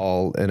left was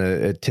all in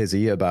a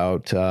tizzy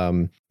about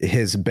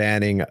his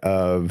banning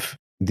of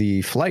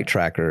the flight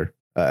tracker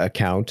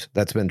account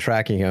that's been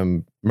tracking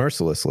him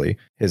mercilessly,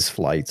 his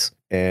flights,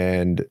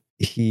 and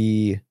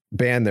he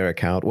banned their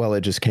account. Well,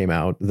 it just came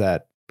out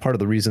that part of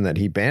the reason that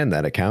he banned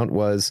that account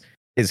was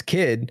his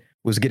kid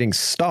was getting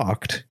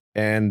stalked,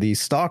 and the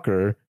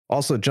stalker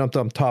also jumped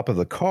on top of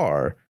the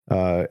car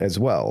as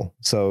well.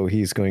 So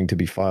he's going to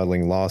be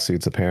filing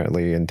lawsuits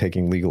apparently and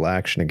taking legal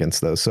action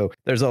against those. So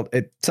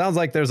it sounds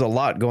like there's a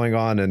lot going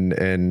on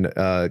in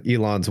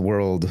Elon's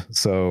world.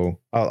 So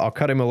I'll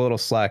cut him a little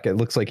slack. It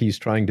looks like he's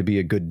trying to be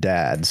a good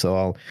dad.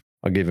 So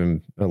I'll give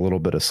him a little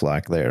bit of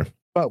slack there.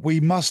 But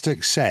we must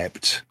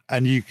accept,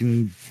 and you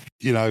can,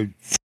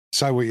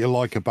 say what you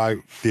like about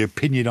the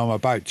opinion I'm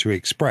about to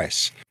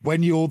express.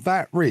 When you're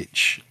that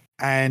rich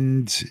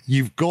and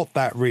you've got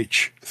that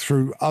rich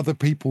through other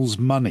people's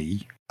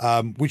money,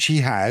 which he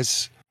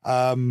has,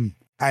 and,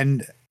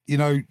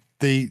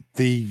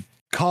 the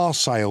car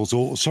sales,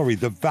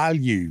 the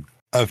value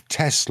of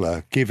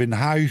Tesla, given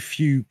how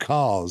few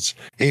cars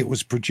it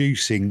was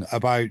producing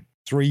about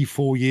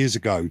 3-4 years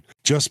ago,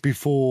 just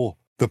before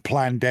the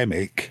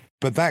pandemic,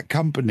 but that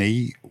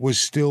company was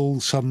still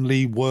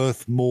suddenly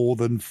worth more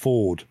than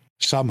Ford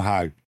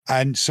somehow.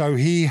 And so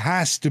he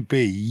has to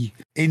be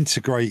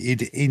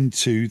integrated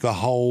into the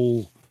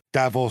whole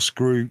Davos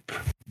group,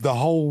 the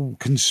whole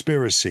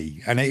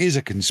conspiracy. And it is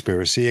a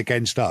conspiracy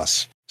against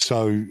us.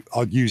 So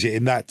I'd use it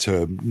in that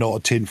term, not a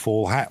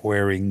tinfoil hat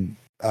wearing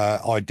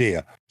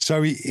idea.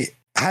 So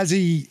has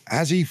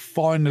he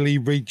finally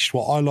reached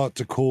what I like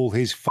to call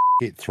his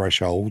it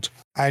threshold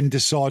and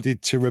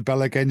decided to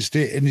rebel against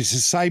it? And it's the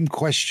same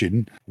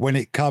question when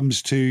it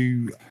comes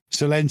to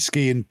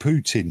Zelensky and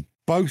Putin,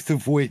 both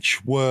of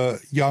which were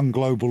young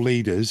global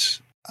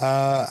leaders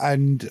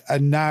and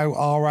now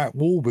are at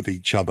war with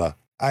each other.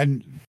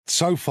 And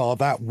so far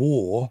that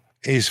war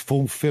is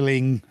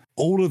fulfilling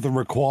all of the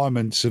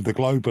requirements of the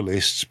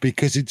globalists,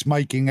 because it's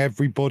making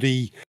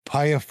everybody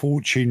pay a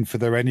fortune for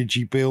their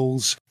energy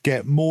bills,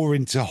 get more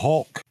into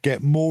hock,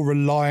 get more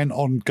reliant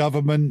on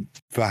government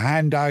for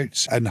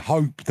handouts, and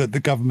hope that the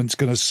government's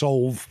going to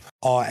solve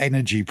our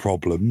energy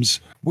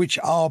problems, which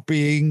are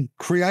being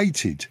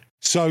created.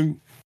 So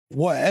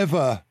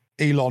whatever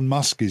Elon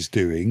Musk is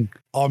doing,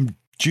 I'm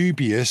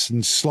dubious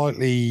and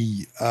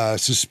slightly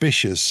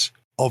suspicious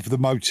of the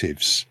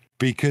motives,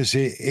 because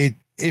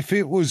if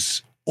it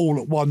was all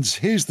at once,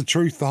 here's the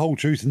truth, the whole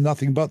truth, and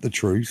nothing but the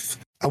truth,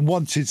 and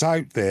once it's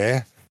out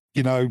there,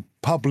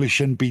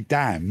 publish and be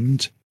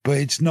damned, but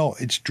it's not.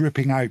 It's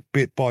dripping out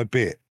bit by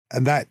bit.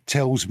 And that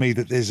tells me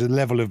that there's a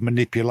level of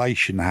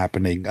manipulation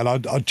happening. And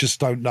I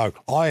just don't know.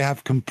 I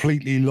have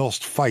completely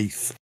lost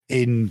faith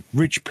in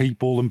rich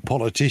people and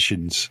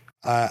politicians.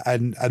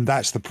 And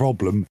that's the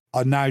problem.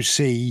 I now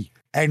see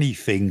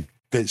anything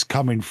that's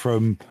coming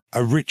from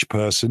a rich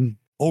person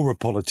or a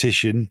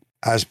politician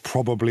as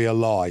probably a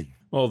lie.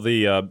 Well,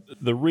 the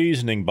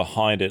reasoning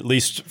behind it, at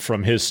least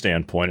from his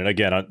standpoint, and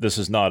again, this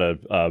is not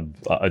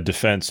a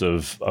defense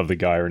of the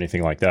guy or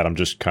anything like that. I'm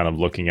just kind of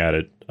looking at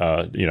it,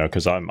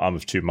 because I'm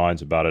of two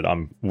minds about it.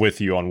 I'm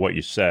with you on what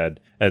you said.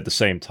 At the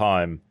same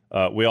time,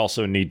 we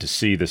also need to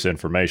see this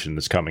information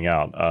that's coming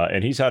out.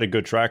 And he's had a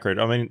good track record.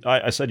 I mean,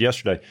 I said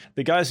yesterday,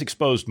 the guy's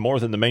exposed more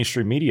than the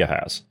mainstream media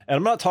has. And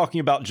I'm not talking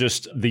about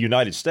just the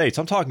United States.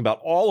 I'm talking about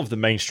all of the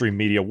mainstream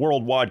media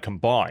worldwide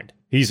combined.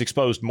 He's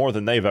exposed more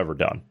than they've ever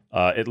done,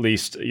 at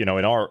least, in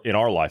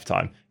our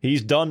lifetime.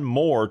 He's done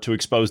more to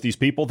expose these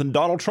people than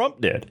Donald Trump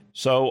did.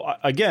 So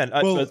again,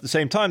 at the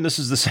same time, this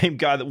is the same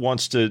guy that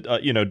wants to,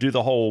 do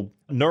the whole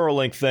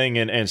Neuralink thing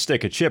and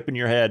stick a chip in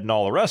your head and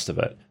all the rest of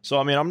it. So,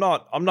 I mean, I'm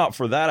not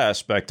for that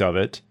aspect of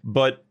it,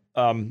 but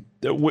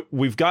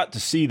we've got to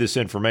see this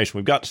information.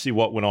 We've got to see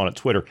what went on at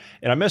Twitter.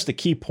 And I missed a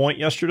key point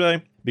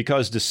yesterday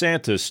because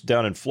DeSantis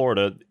down in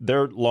Florida,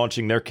 they're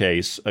launching their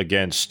case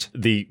against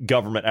the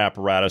government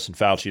apparatus and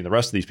Fauci and the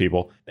rest of these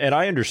people. And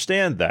I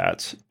understand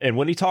that. And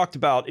when he talked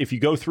about, if you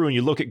go through and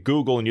you look at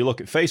Google and you look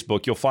at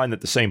Facebook, you'll find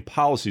that the same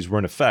policies were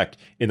in effect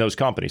in those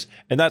companies.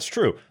 And that's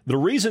true. The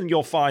reason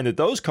you'll find that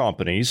those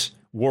companies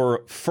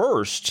were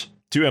first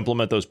to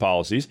implement those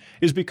policies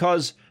is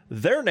because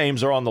their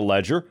names are on the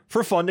ledger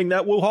for funding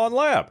that Wuhan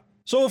lab.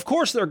 So of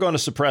course they're going to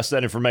suppress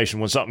that information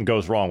when something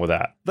goes wrong with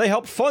that. They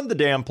helped fund the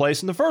damn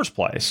place in the first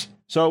place.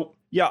 So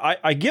yeah,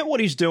 I get what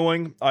he's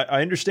doing.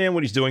 I understand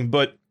what he's doing.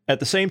 But at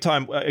the same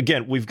time,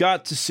 again, we've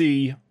got to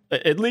see,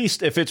 at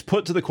least if it's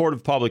put to the court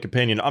of public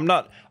opinion, I'm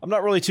not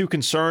really too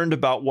concerned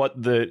about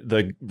what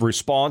the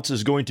response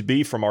is going to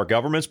be from our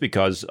governments,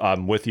 because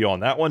I'm with you on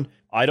that one.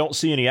 I don't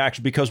see any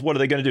action, because what are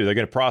they going to do? They're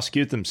going to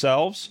prosecute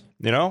themselves.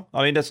 I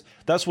mean,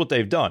 that's what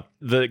they've done.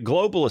 The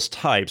globalist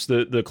types,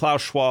 the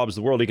Klaus Schwabs,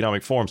 the World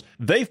Economic Forums,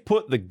 they've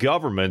put the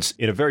governments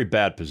in a very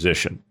bad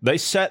position. They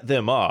set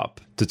them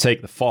up to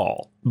take the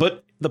fall.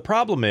 But the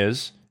problem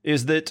is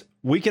that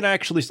we can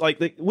actually,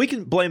 we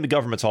can blame the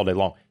governments all day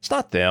long. It's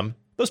not them.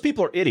 Those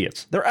people are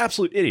idiots. They're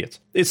absolute idiots.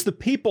 It's the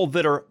people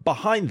that are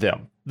behind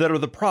them that are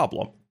the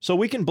problem. So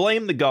we can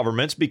blame the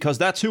governments because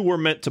that's who we're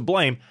meant to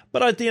blame.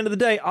 But at the end of the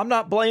day, I'm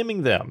not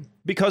blaming them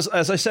because,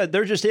 as I said,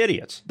 they're just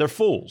idiots. They're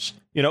fools,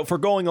 for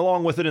going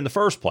along with it in the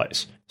first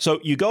place. So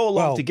you go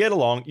along to get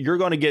along, you're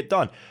going to get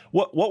done.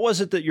 What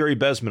was it that Yuri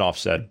Bezmenov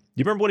said? Do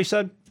you remember what he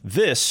said?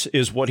 This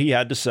is what he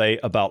had to say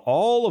about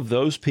all of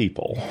those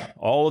people,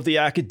 all of the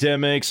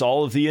academics,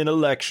 all of the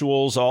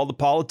intellectuals, all the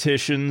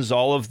politicians,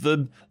 all of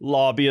the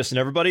lobbyists and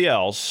everybody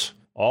else,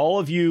 all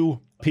of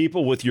you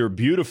people with your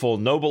beautiful,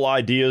 noble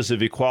ideas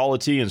of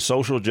equality and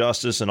social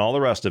justice and all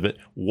the rest of it.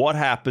 What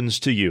happens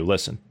to you?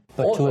 Listen.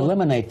 But to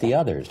eliminate the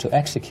others, to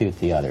execute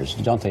the others,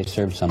 don't they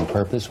serve some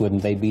purpose?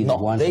 Wouldn't they be the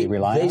ones they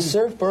rely on? They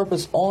serve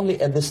purpose only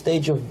at the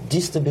stage of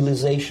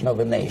destabilization of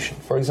a nation.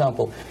 For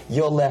example,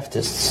 your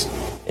leftists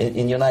in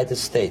the United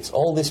States,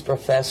 all these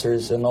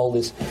professors and all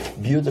these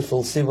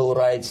beautiful civil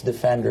rights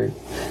defenders,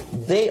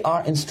 they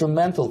are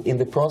instrumental in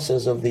the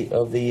process of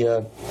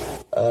the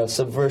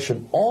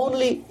subversion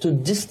only to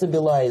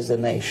destabilize the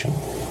nation.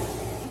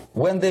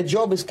 When their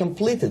job is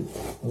completed,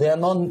 they are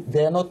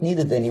not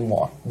needed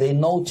anymore. They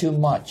know too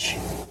much.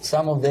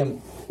 Some of them,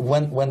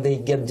 when they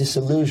get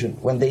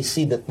disillusioned, when they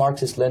see that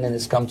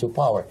Marxist-Leninists come to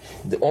power,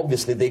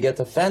 obviously they get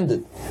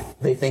offended.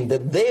 They think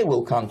that they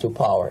will come to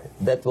power.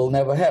 That will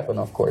never happen,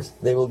 of course.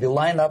 They will be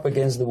lined up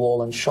against the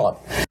wall and shot.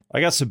 I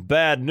got some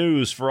bad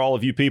news for all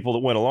of you people that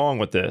went along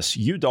with this.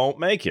 You don't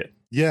make it.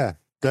 Yeah,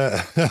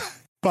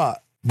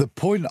 but the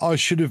point I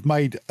should have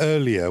made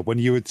earlier when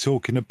you were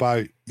talking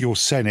about your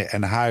Senate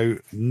and how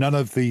none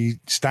of the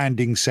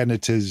standing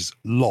senators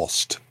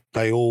lost,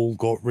 they all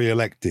got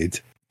re-elected.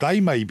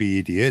 They may be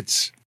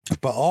idiots,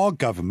 but our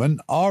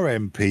government, our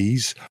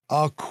MPs,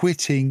 are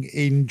quitting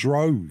in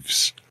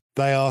droves.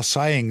 They are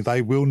saying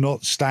they will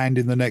not stand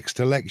in the next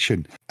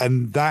election.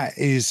 And that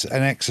is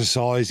an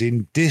exercise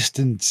in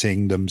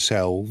distancing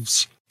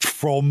themselves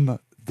from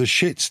the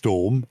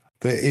shitstorm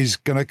that is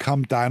going to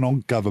come down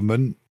on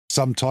government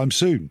sometime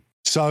soon.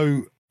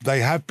 So they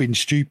have been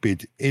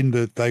stupid in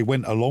that they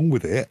went along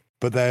with it,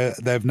 but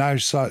they've now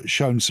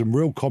shown some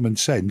real common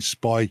sense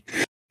by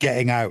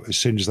getting out as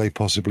soon as they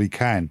possibly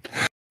can.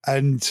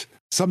 And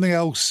something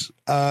else,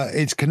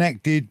 it's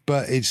connected,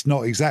 but it's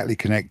not exactly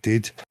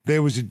connected.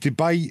 There was a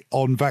debate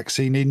on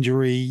vaccine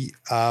injury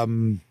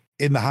in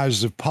the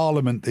Houses of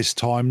Parliament this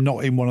time,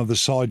 not in one of the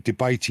side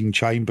debating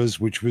chambers,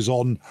 which was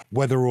on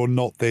whether or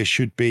not there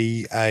should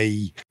be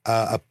a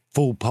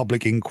full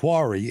public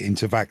inquiry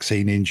into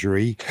vaccine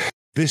injury.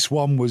 This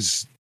one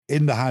was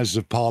in the Houses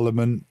of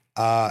Parliament,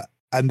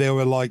 and there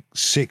were like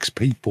 6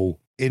 people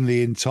in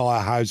the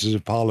entire Houses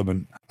of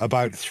Parliament,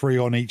 about 3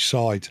 on each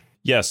side.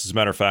 Yes, as a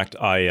matter of fact,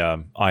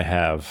 I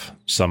have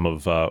some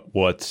of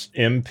what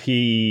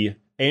MP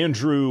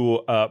Andrew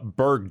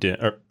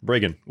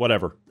Brigham,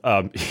 whatever.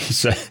 He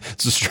said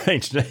it's a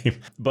strange name,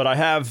 but I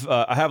have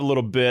a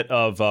little bit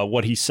of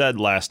what he said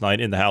last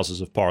night in the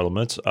Houses of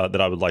Parliament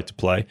that I would like to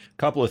play. A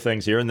couple of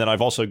things here, and then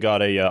I've also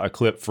got a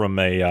clip from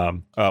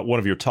one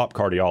of your top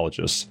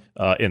cardiologists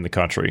in the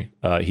country.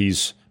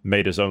 He's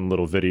made his own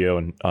little video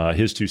and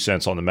his 2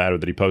 cents on the matter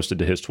that he posted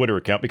to his Twitter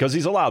account because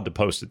he's allowed to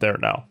post it there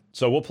now.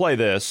 So we'll play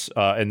this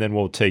and then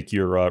we'll take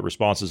your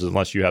responses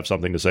unless you have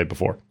something to say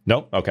before.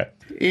 No? Okay.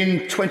 In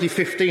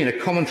 2015, a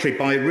commentary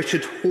by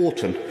Richard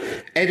Horton,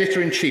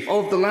 editor-in-chief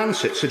of The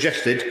Lancet,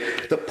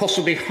 suggested that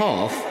possibly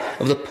half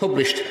of the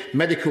published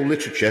medical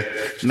literature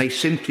may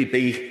simply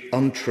be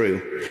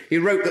untrue. He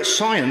wrote that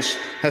science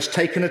has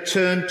taken a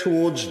turn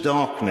towards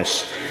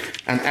darkness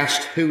and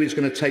asked who is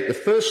going to take the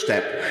first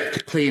step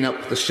to clean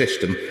up the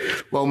system.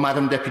 Well,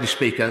 Madam Deputy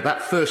Speaker,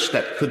 that first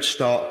step could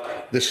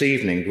start this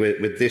evening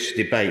with this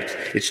debate.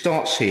 It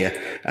starts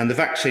here, and the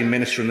vaccine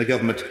minister and the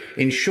government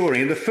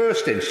ensuring in the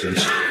first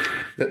instance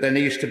that there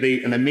needs to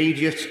be an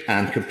immediate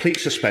and complete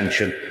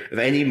suspension of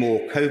any more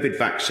COVID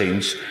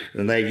vaccines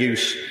and their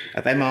use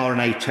of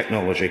mRNA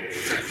technology.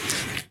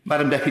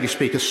 Madam Deputy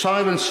Speaker,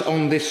 silence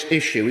on this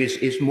issue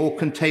is more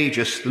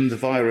contagious than the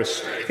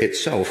virus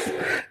itself.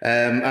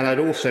 And I'd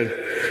also,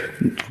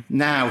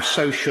 now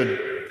so should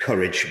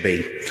courage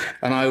be.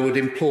 And I would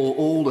implore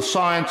all the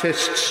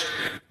scientists,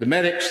 the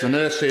medics, the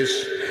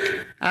nurses,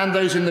 and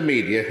those in the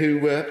media who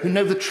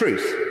know the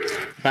truth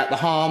about the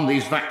harm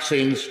these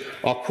vaccines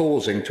are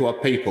causing to our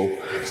people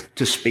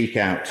to speak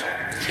out.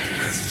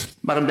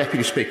 Madam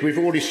Deputy Speaker, we've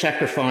already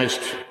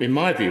sacrificed, in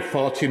my view,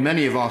 far too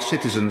many of our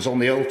citizens on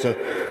the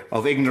altar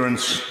of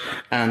ignorance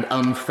and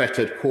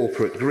unfettered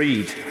corporate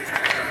greed.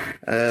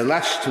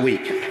 Last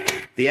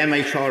week, the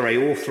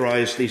MHRA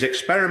authorised these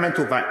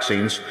experimental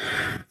vaccines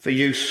for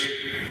use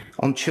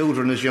on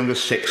children as young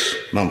as 6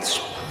 months.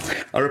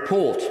 A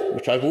report,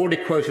 which I've already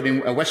quoted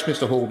in a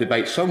Westminster Hall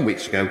debate some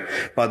weeks ago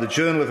by the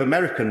Journal of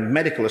American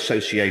Medical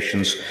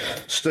Associations,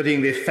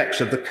 studying the effects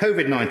of the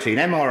COVID-19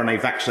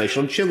 mRNA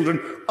vaccination on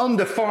children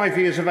under 5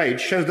 years of age,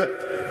 showed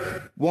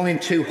that 1 in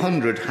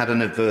 200 had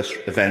an adverse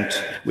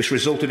event, which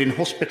resulted in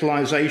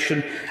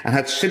hospitalisation and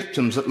had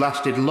symptoms that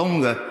lasted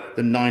longer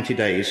than 90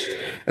 days.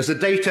 As the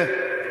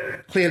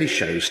data clearly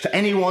shows, to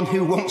anyone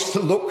who wants to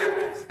look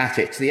at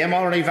it, the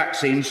mRNA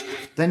vaccines,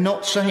 they're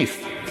not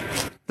safe.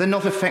 They're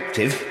not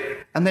effective,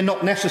 and they're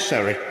not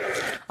necessary.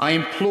 I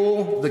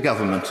implore the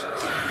government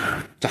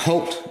to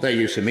halt their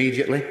use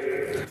immediately,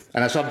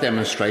 and as I've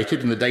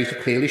demonstrated, and the data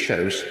clearly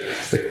shows,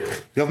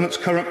 the government's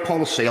current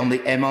policy on the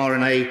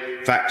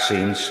mRNA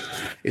vaccines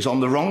is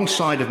on the wrong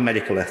side of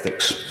medical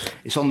ethics.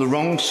 It's on the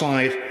wrong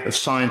side of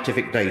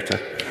scientific data,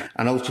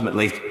 and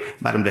ultimately,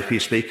 Madam Deputy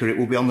Speaker, it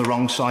will be on the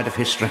wrong side of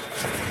history.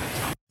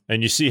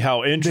 And you see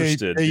how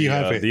interested the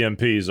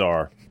MPs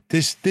are.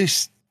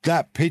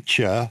 That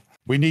picture,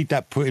 we need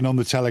that put in on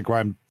the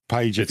Telegram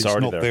page if it's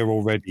not there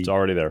already. It's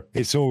already there.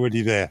 It's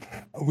already there.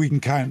 We can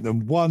count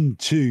them. 1,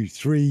 2,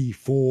 3,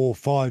 4,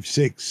 5,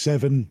 6,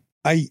 7,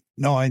 8,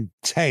 9,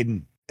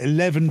 10,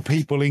 11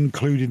 people,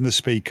 including the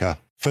Speaker,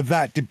 for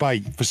that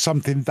debate, for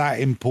something that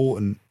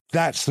important.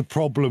 That's the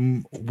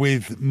problem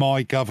with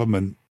my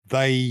government.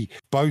 They,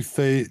 both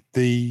the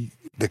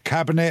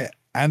cabinet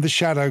and the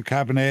shadow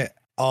cabinet,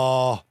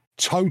 are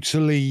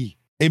totally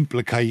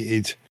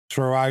implicated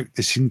throughout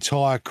this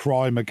entire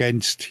crime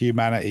against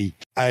humanity,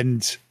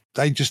 and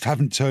they just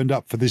haven't turned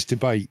up for this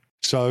debate.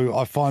 So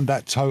I find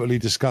that totally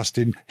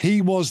disgusting.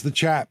 He was the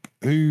chap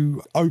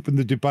who opened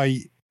the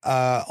debate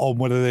on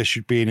whether there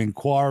should be an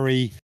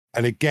inquiry,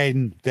 and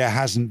again, there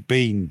hasn't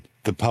been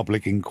the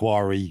public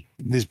inquiry.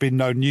 There's been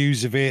no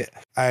news of it,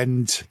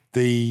 and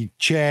the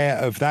chair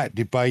of that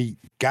debate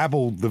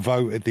gabbled the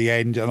vote at the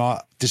end, and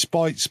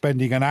despite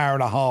spending an hour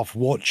and a half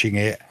watching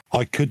it,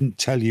 I couldn't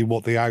tell you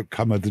what the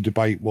outcome of the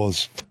debate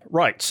was.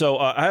 Right. So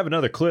I have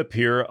another clip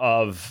here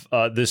of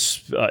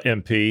this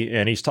MP,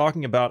 and he's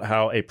talking about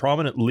how a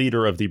prominent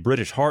leader of the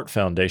British Heart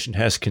Foundation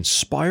has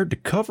conspired to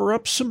cover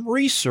up some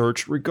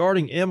research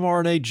regarding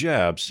mRNA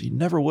jabs. You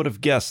never would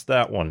have guessed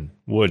that one,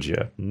 would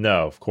you?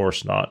 No, of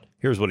course not.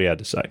 Here's what he had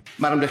to say.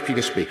 Madam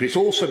Deputy Speaker, it's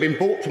also been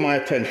brought to my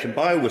attention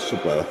by a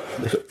whistleblower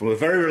from a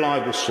very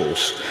reliable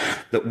source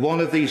that one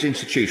of these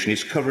institutions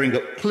is covering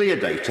up clear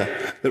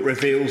data that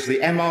reveals the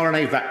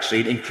mRNA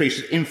vaccine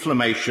increases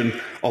inflammation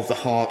of the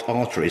heart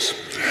arteries.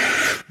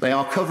 They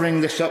are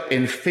covering this up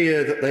in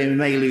fear that they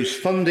may lose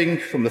funding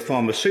from the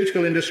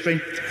pharmaceutical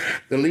industry.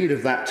 The lead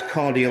of that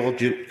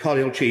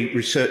cardiology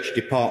research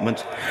department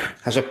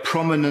has a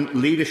prominent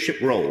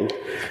leadership role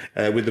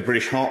with the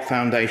British Heart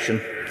Foundation,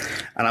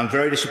 and I'm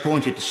very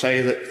disappointed to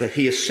say that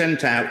he has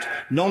sent out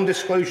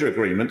non-disclosure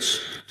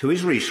agreements to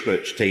his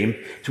research team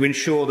to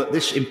ensure that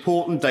this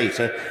important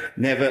data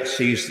never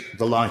sees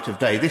the light of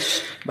day.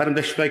 This, Madam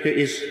Deputy Speaker,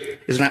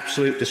 is an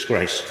absolute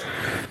disgrace.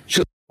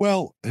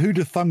 Well, who'd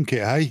have thunk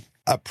it, hey?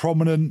 A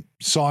prominent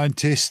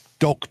scientist,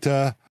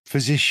 doctor,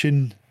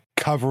 physician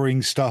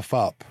covering stuff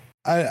up.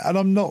 And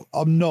I'm not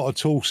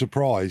at all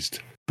surprised.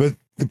 But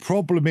the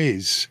problem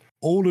is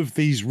all of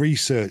these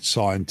research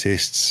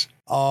scientists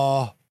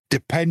are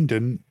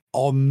dependent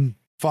on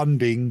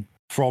funding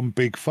from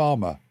Big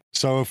Pharma.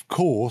 So, of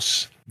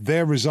course,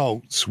 their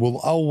results will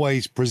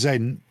always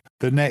present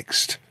the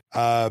next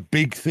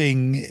big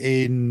thing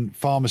in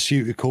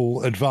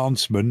pharmaceutical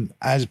advancement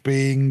as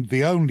being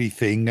the only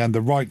thing and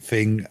the right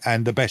thing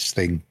and the best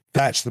thing.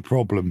 That's the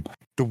problem.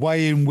 The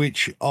way in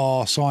which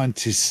our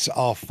scientists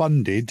are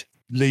funded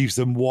leaves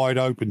them wide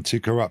open to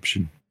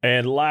corruption.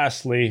 And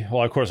lastly,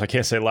 well, of course, I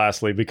can't say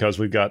lastly because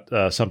we've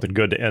got something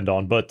good to end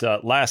on. But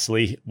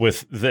lastly,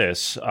 with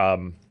this,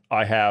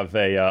 I have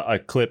a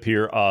clip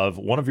here of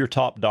one of your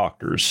top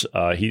doctors.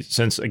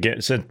 Since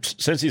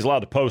he's allowed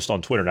to post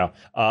on Twitter now,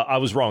 I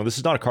was wrong. This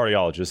is not a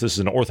cardiologist. This is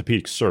an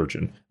orthopedic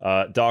surgeon,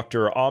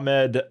 Dr.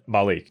 Ahmed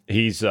Malik.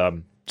 He's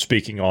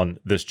speaking on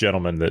this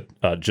gentleman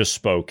that just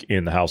spoke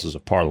in the Houses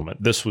of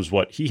Parliament. This was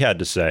what he had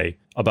to say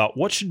about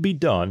what should be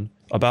done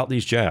about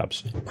these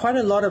jabs. Quite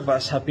a lot of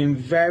us have been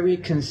very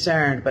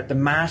concerned about the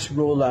mass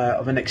rollout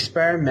of an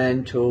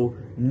experimental,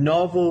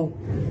 novel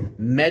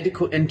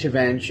medical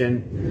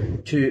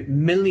intervention to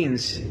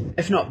millions,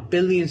 if not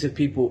billions of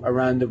people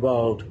around the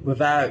world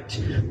without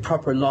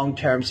proper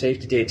long-term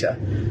safety data.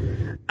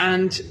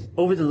 And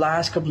over the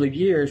last couple of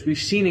years, we've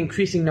seen an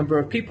increasing number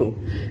of people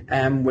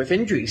with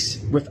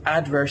injuries, with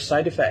adverse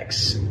side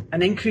effects,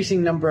 an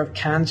increasing number of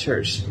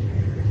cancers,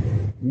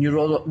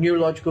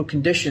 neurological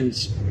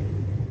conditions,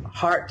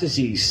 heart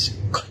disease,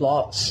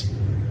 clots,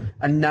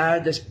 and now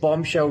this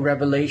bombshell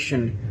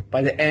revelation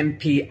by the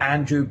MP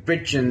Andrew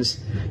Bridgens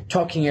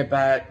talking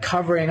about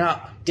covering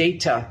up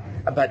data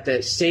about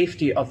the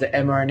safety of the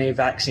mRNA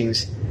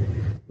vaccines.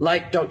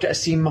 Like Dr.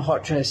 Aseem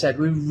Malhotra has said,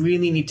 we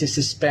really need to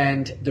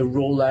suspend the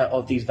rollout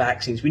of these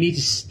vaccines. We need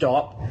to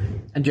stop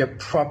and do a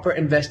proper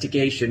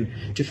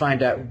investigation to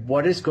find out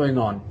what is going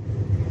on.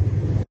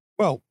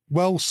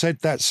 Well said,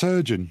 that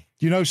surgeon.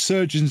 You know,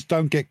 surgeons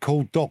don't get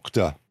called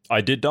doctor. I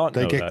did not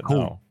know that,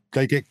 no.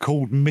 They get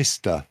called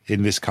Mr.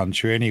 in this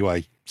country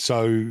anyway.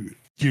 So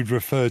you'd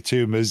refer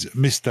to him as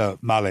Mr.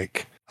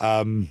 Malik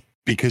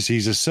because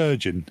he's a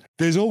surgeon.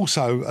 There's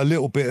also a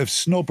little bit of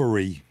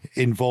snobbery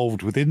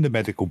involved within the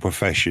medical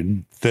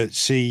profession that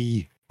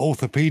see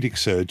orthopedic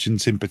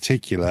surgeons in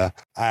particular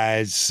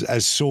as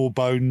sore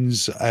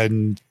bones,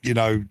 and, you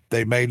know,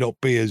 they may not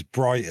be as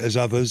bright as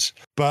others.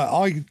 But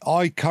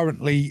I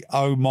currently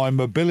owe my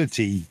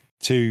mobility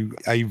to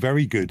a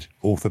very good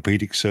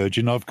orthopedic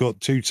surgeon. I've got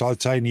 2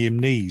 titanium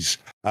knees,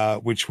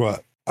 which were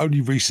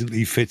only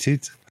recently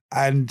fitted.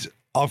 And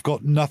I've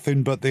got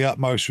nothing but the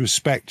utmost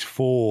respect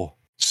for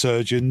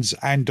surgeons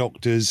and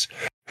doctors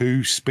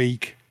who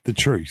speak the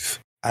truth.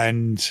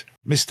 And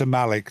Mr.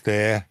 Malik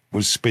there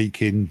was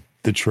speaking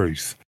the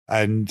truth.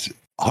 And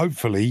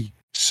hopefully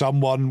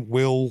someone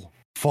will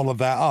follow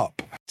that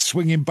up.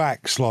 Swinging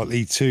back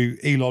slightly to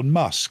Elon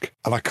Musk,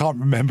 and I can't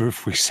remember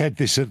if we said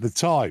this at the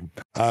time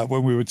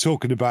when we were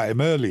talking about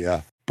him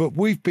earlier, but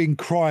we've been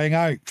crying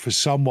out for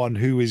someone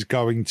who is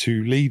going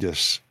to lead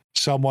us,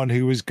 someone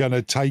who is going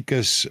to take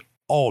us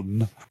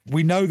on.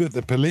 We know that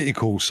the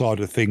political side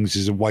of things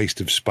is a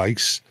waste of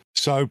space,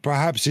 so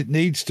perhaps it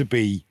needs to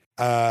be,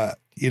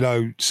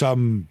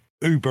 some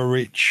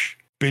uber-rich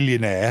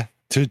billionaire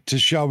to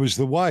show us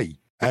the way,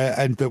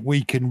 and that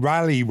we can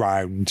rally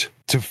round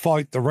to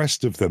fight the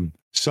rest of them.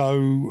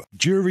 So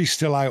jury's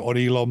still out on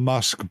Elon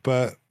Musk,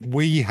 but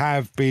we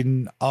have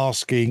been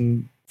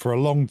asking for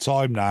a long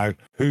time now,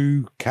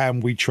 who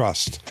can we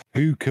trust?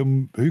 Who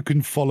can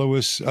follow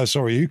us?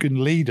 Who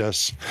can lead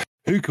us?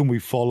 Who can we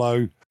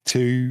follow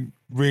to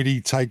really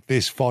take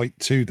this fight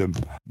to them?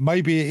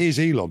 Maybe it is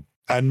Elon,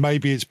 and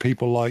maybe it's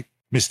people like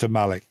Mr.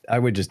 Malik. I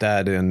would just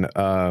add in,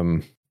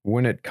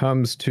 when it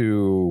comes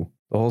to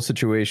the whole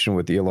situation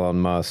with Elon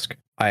Musk,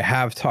 I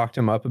have talked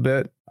him up a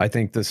bit. I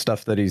think the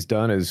stuff that he's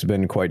done has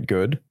been quite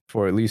good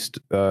for at least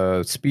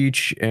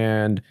speech.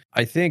 And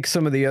I think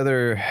some of the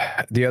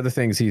other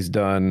things he's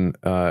done,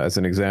 as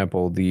an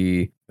example,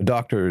 the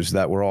doctors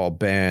that were all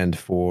banned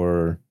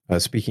for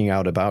speaking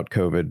out about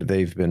COVID,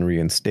 they've been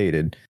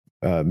reinstated.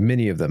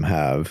 Many of them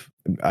have.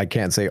 I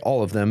can't say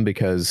all of them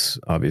because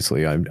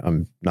obviously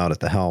I'm not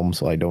at the helm,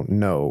 so I don't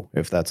know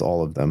if that's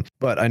all of them.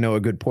 But I know a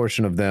good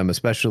portion of them,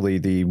 especially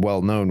the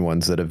well-known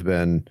ones that have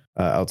been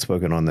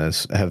outspoken on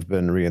this, have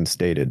been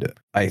reinstated.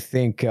 I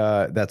think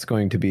that's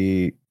going to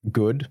be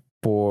good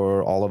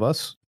for all of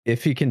us.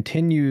 If he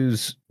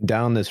continues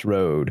down this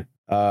road,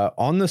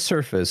 on the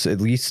surface, at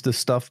least the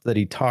stuff that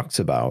he talks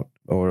about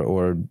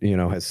or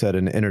has said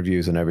in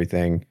interviews and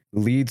everything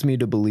leads me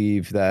to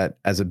believe that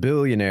as a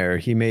billionaire,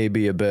 he may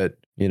be a bit,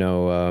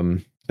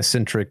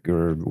 eccentric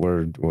or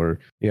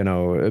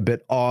a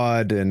bit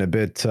odd and a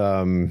bit,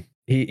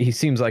 he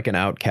seems like an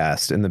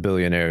outcast in the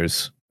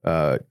billionaires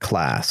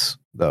class,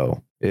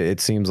 though. It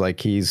seems like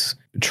he's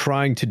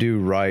trying to do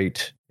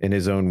right in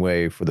his own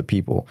way for the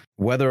people.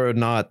 Whether or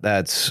not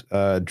that's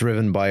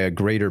driven by a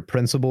greater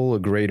principle, a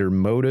greater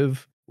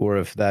motive, or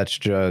if that's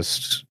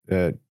just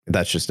it.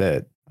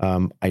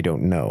 I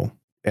don't know.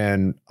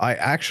 And I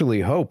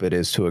actually hope it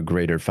is to a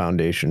greater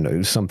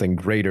foundation, something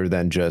greater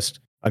than just,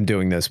 I'm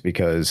doing this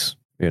because,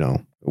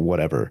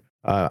 whatever.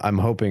 I'm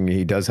hoping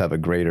he does have a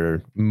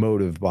greater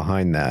motive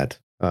behind that.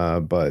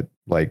 But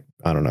I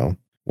don't know,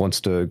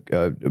 wants to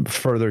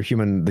further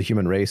the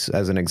human race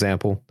as an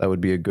example. That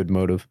would be a good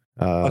motive.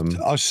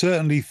 I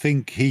certainly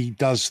think he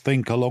does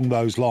think along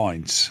those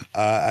lines.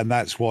 And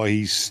that's why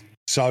he's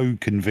so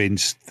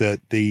convinced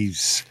that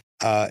these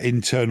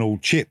internal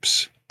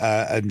chips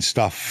and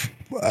stuff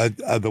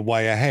are the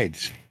way ahead,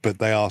 but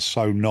they are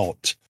so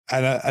not.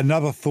 And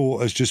another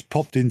thought has just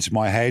popped into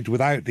my head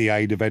without the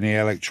aid of any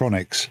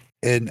electronics.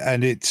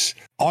 And it's,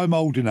 I'm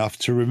old enough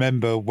to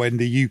remember when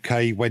the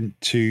UK went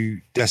to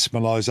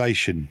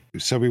decimalisation.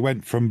 So we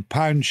went from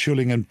pound,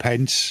 shilling and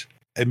pence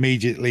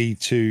immediately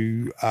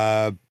to,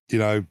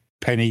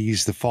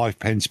 pennies, the 5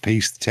 pence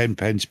piece, the 10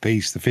 pence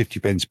piece, the 50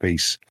 pence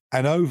piece.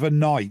 And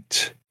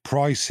overnight,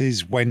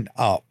 prices went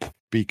up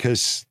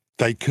because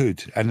they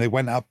could. And they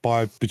went up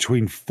by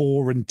between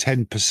 4 and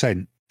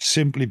 10%,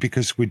 simply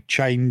because we'd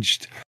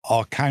changed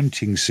our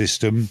counting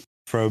system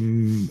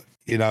from,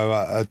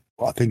 I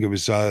think it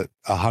was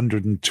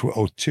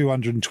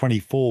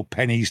 224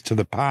 pennies to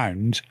the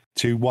pound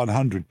to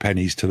 100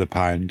 pennies to the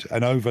pound.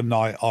 And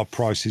overnight, our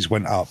prices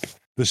went up.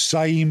 The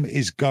same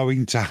is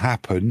going to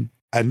happen.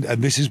 And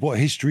this is what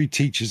history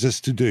teaches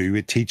us to do.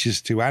 It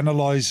teaches to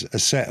analyze a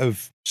set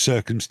of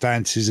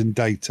circumstances and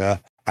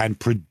data and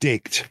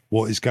predict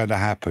what is going to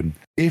happen.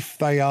 If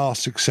they are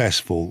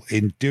successful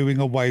in doing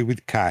away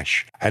with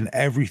cash and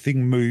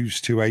everything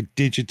moves to a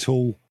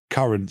digital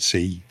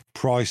currency,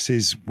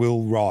 prices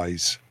will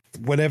rise.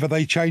 Whenever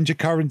they change a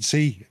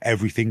currency,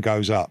 everything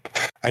goes up.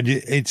 And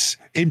it's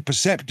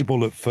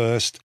imperceptible at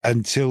first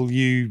until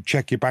you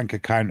check your bank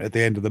account at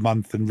the end of the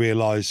month and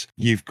realise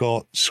you've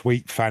got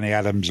sweet Fanny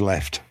Adams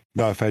left.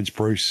 No offence,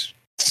 Bruce.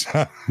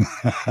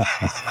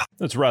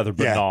 That's rather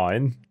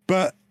benign. Yeah.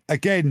 But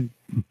again,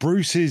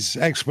 Bruce's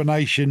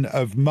explanation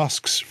of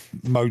Musk's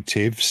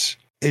motives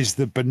is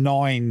the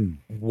benign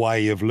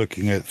way of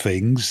looking at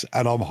things,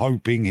 and I'm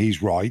hoping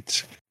he's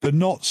right. The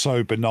not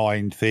so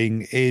benign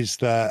thing is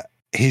that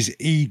his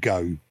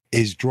ego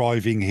is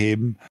driving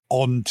him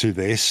onto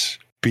this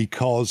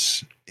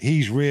because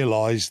he's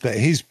realised that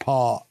his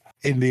part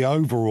in the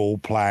overall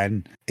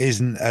plan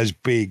isn't as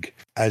big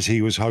as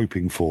he was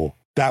hoping for.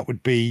 That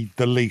would be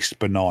the least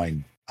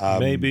benign.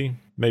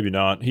 Maybe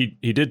not. He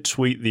did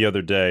tweet the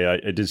other day.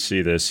 I did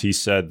see this. He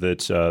said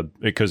that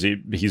because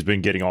he's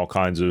been getting all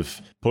kinds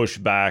of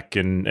pushback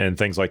and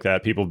things like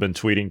that. People have been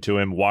tweeting to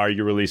him, why are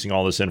you releasing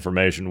all this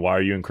information? Why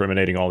are you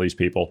incriminating all these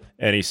people?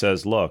 And he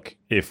says, look,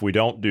 if we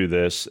don't do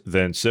this,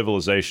 then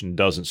civilization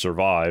doesn't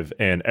survive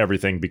and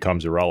everything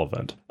becomes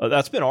irrelevant.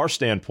 That's been our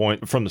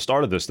standpoint from the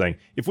start of this thing.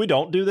 If we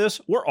don't do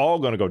this, we're all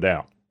going to go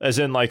down. As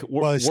in, like,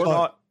 we're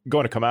not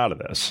going to come out of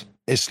this.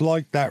 It's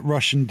like that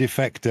Russian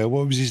defector.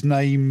 What was his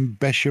name?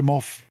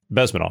 Bezmenov?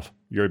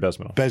 Yuri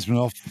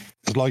Bezmenov.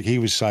 It's like he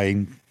was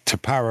saying, to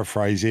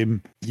paraphrase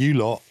him, you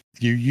lot,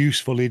 you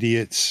useful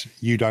idiots,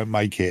 you don't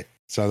make it.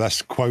 So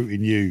that's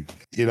quoting you.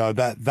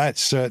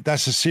 That's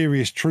a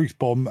serious truth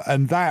bomb.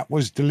 And that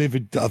was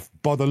delivered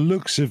by the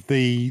looks of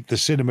the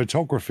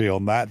cinematography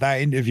on that. That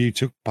interview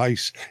took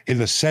place in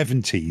the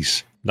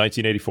 70s.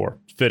 1984.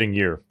 Fitting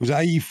year. Was it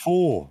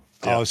 84?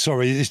 Yeah. Oh,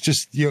 sorry. It's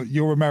just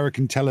your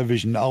American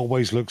television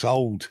always looks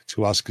old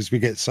to us because we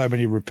get so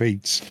many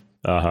repeats.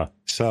 Uh-huh.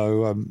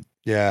 So,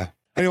 yeah.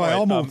 Anyway,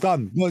 right, I'm all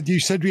done. Well,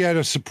 you said we had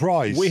a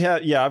surprise.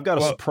 I've got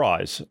a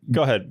surprise.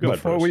 Go ahead.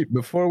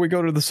 Before we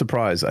go to the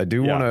surprise, I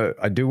do want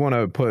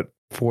to put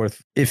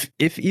forth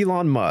if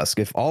Elon Musk,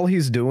 if all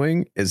he's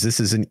doing is this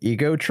is an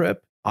ego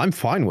trip, I'm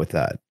fine with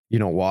that. You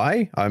know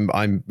why?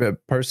 I'm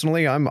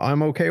personally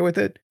I'm okay with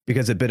it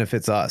because it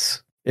benefits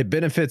us. It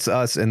benefits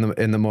us in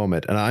the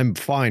moment, and I'm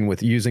fine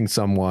with using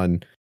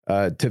someone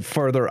to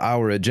further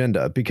our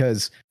agenda.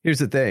 Because here's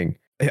the thing: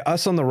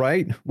 us on the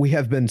right, we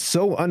have been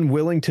so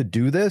unwilling to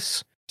do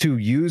this, to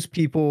use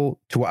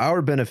people to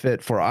our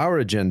benefit for our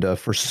agenda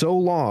for so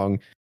long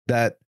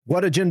that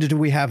what agenda do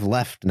we have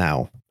left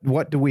now?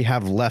 What do we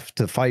have left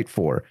to fight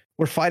for?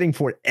 We're fighting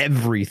for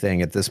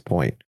everything at this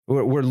point.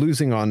 We're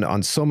losing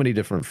on so many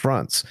different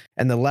fronts,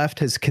 and the left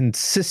has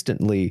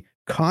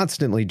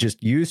constantly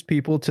just use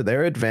people to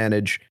their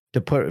advantage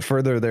to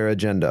further their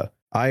agenda.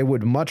 I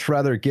would much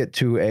rather get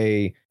to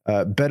a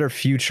better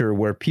future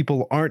where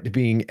people aren't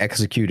being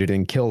executed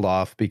and killed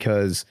off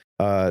because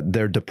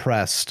they're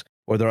depressed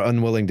or they're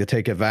unwilling to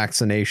take a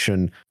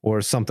vaccination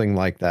or something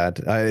like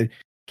that.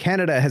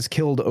 Canada has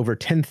killed over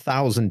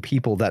 10,000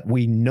 people that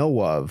we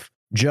know of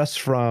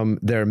just from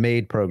their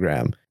MAID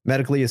program,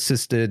 medically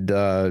assisted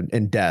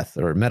in death,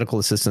 or medical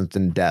assistance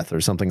in death, or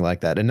something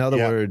like that. In other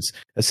words,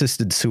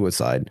 assisted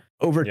suicide.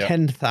 Over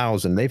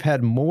 10,000. They've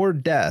had more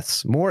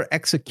deaths, more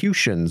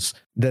executions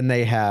than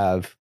they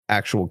have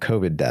actual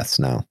COVID deaths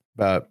now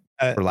for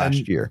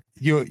last year.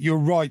 You're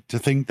right to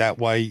think that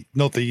way.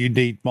 Not that you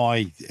need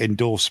my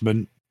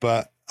endorsement,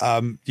 but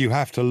you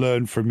have to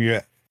learn from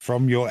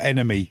your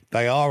enemy.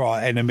 They are our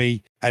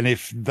enemy, and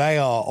if they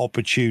are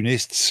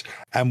opportunists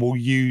and will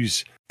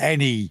use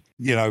any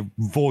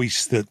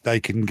voice that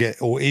they can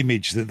get or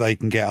image that they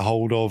can get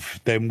hold of,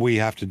 then we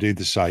have to do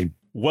the same.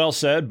 Well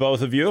said,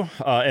 both of you.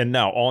 And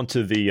now on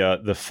to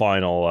the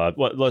final.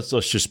 Let's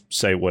just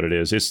say what it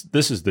is.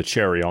 This is the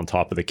cherry on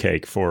top of the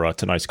cake for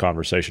tonight's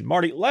conversation.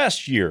 Marty,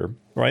 last year,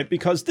 right?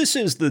 Because this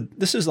is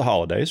the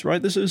holidays,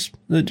 right? This is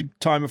the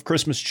time of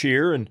Christmas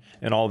cheer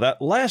and all that.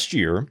 Last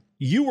year,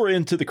 you were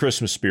into the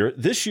Christmas spirit.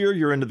 This year,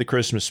 you're into the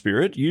Christmas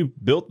spirit. You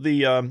built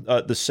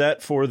the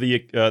set for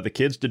the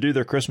kids to do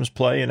their Christmas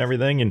play and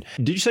everything. And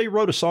did you say you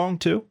wrote a song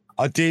too?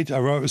 I did. I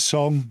wrote a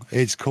song.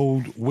 It's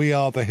called We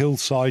Are the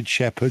Hillside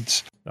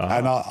Shepherds.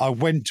 And I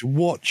went to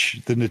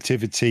watch the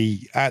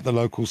nativity at the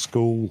local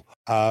school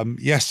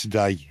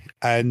yesterday.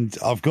 And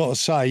I've got to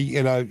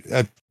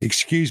say,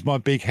 excuse my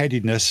big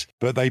headedness,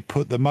 but they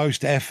put the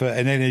most effort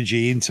and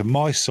energy into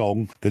my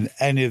song than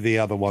any of the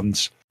other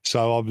ones.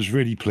 So I was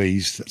really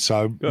pleased.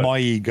 So Good. My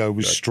ego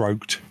was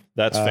stroked.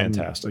 That's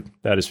fantastic.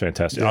 That is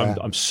fantastic. Yeah.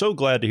 I'm so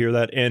glad to hear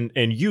that. And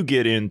you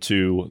get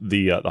into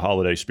the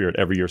holiday spirit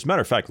every year. As a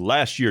matter of fact,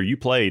 last year you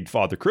played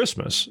Father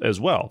Christmas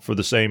as well for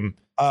the same.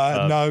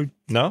 No,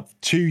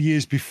 2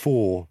 years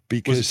before,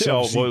 because we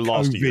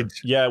lost a year. COVID.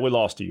 Yeah, we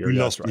lost a year. We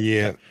That's lost right. a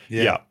year.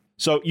 Yeah.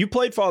 So you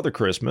played Father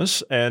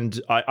Christmas,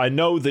 and I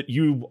know that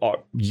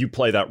you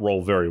play that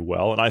role very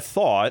well. And I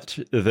thought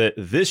that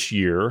this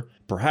year,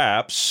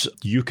 perhaps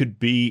you could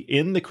be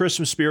in the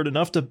Christmas spirit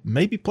enough to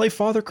maybe play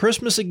Father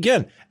Christmas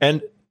again.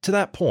 And to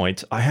that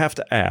point, I have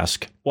to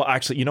ask. Well,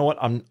 actually, you know what?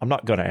 I'm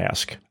not going to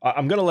ask.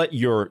 I'm going to let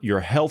your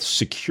health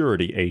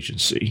security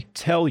agency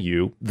tell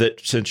you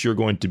that since you're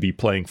going to be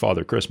playing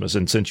Father Christmas,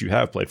 and since you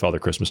have played Father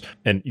Christmas,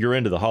 and you're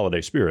into the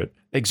holiday spirit,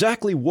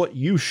 exactly what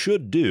you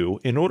should do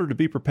in order to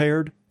be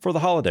prepared for the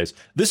holidays.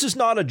 This is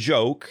not a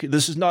joke.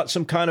 This is not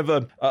some kind of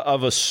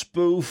a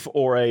spoof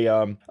or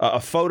a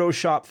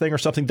Photoshop thing or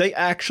something. They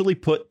actually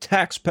put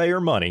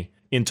taxpayer money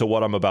into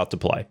what I'm about to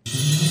play.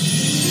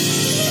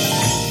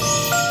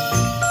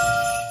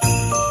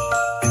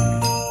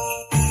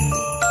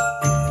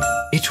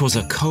 It was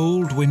a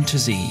cold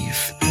winter's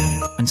eve,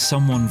 and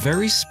someone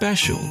very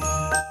special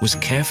was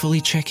carefully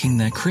checking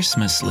their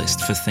Christmas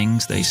list for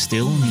things they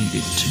still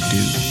needed to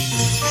do.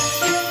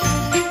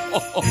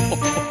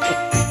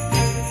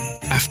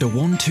 After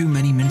one too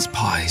many mince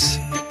pies,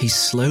 he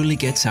slowly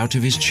gets out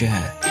of his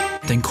chair,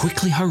 then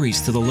quickly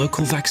hurries to the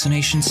local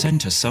vaccination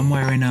centre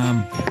somewhere in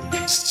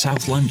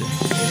South London,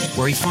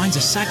 where he finds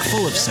a sack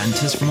full of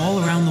Santas from all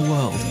around the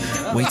world,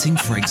 waiting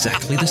for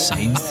exactly the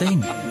same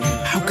thing.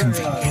 How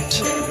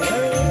convenient.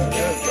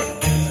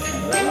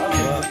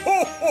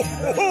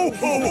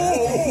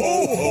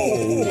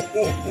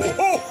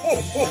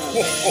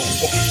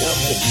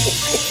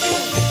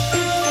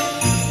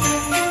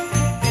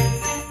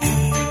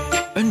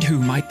 And who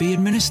might be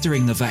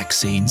administering the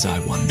vaccines, I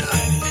wonder?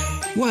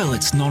 Well,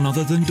 it's none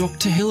other than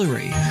Dr.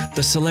 Hillary,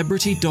 the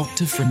celebrity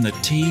doctor from the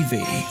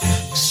TV.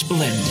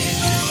 Splendid.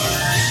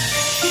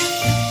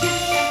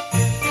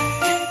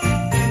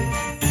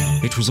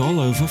 It was all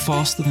over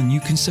faster than you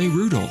can say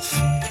Rudolph,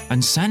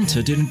 and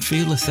Santa didn't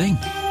feel a thing.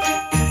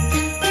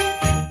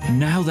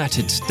 Now that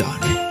it's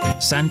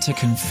done, Santa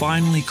can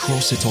finally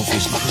cross it off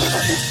his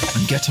list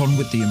and get on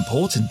with the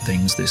important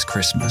things this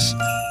Christmas,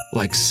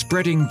 like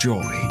spreading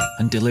joy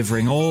and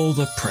delivering all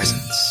the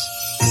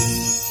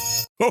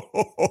presents.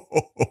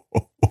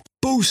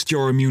 Boost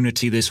your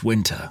immunity this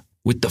winter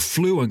with the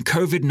flu and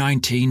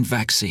COVID-19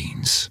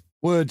 vaccines.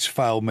 Words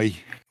fail me.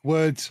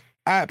 Words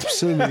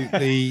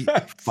absolutely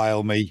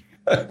fail me.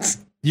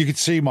 You could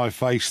see my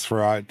face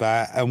throughout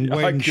that. And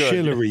when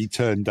Hillary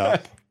turned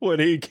up, when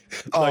he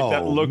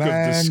that look of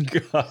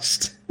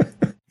disgust.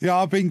 Yeah,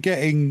 I've been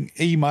getting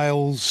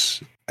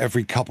emails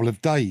every couple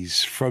of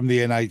days from the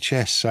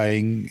NHS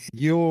saying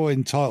you're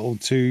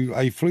entitled to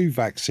a flu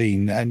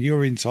vaccine and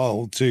you're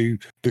entitled to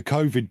the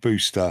COVID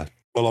booster.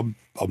 Well,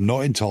 I'm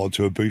not entitled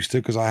to a booster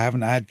because I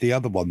haven't had the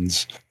other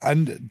ones.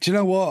 And do you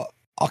know what?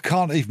 I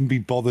can't even be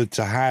bothered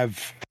to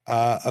have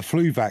a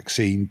flu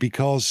vaccine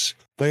because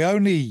they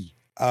only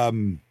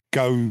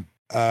go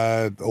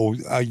or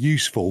are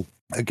useful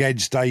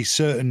against a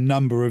certain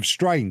number of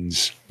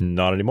strains.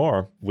 Not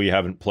anymore. We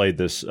haven't played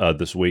this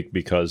this week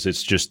because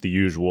it's just the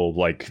usual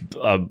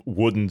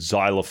wooden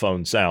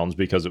xylophone sounds,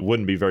 because it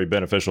wouldn't be very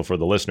beneficial for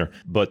the listener.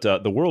 But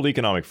the World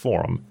Economic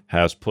Forum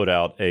has put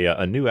out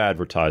a new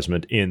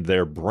advertisement in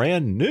their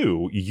brand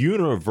new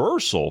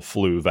universal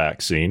flu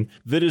vaccine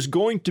that is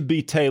going to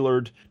be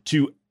tailored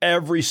to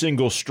every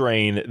single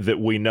strain that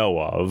we know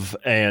of,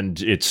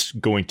 and it's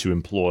going to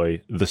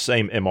employ the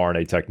same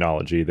mRNA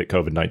technology that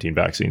COVID-19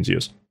 vaccines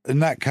use. In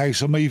that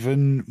case, I'm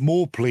even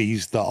more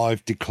pleased that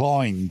I've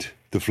declined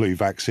the flu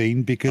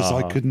vaccine because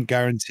I couldn't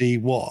guarantee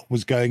what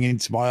was going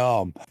into my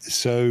arm.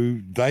 So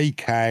they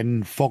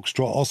can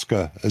Foxtrot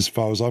Oscar as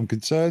far as I'm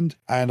concerned,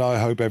 and I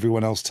hope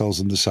everyone else tells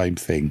them the same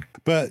thing.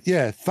 But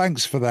yeah,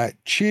 thanks for that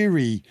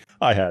cheery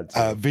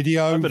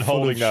video. I've been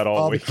holding that all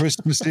Father week.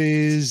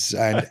 Christmases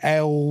and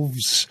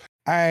elves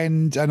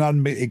and an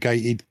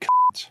unmitigated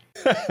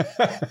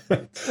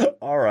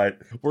All right.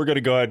 We're going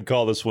to go ahead and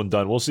call this one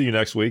done. We'll see you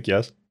next week,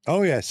 yes?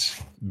 Oh,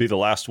 yes. Be the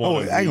last one.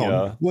 Oh, hang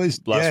on.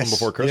 Last one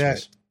before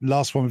Christmas. Yeah,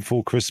 last one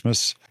before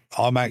Christmas.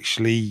 I'm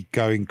actually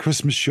going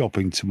Christmas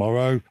shopping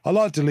tomorrow. I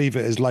like to leave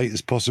it as late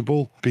as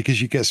possible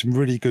because you get some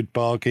really good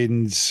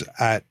bargains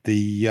at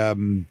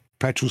the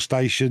petrol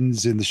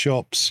stations, in the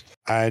shops,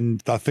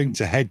 and I think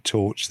it's a head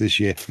torch this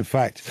year. In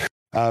fact,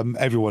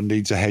 everyone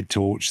needs a head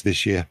torch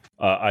this year.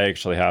 I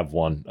actually have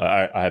one.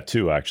 I have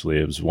two, actually.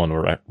 It was one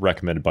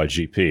recommended by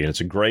GP, and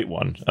it's a great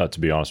one, to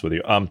be honest with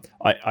you.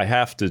 I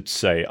have to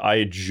say,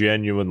 I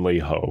genuinely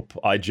hope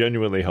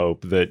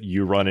that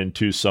you run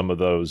into some of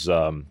those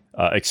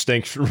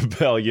Extinction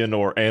Rebellion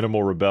or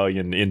Animal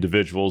Rebellion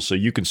individuals so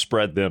you can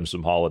spread them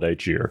some holiday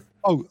cheer.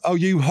 Oh,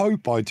 you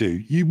hope I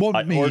do. You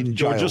want me in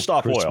jail or just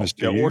stop for Christmas,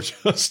 oil. do you? Or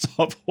just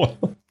stop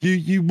oil.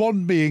 You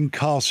want me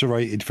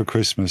incarcerated for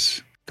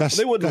Christmas.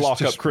 They wouldn't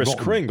lock up Kris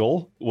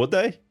Kringle, would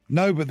they?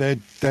 No, but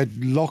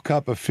they'd lock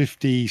up a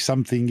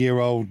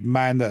 50-something-year-old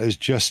man that has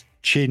just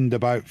chinned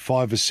about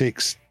 5 or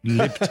 6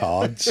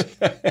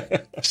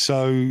 libtards.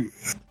 So,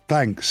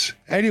 thanks.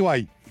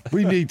 Anyway,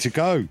 we need to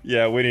go.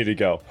 Yeah, we need to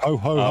go. Ho,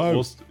 ho,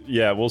 ho.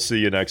 We'll see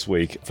you next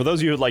week. For those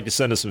of you who'd like to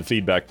send us some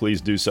feedback,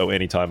 please do so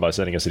anytime by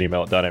sending us an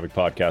email at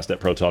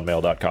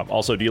dynamicpodcast@protonmail.com.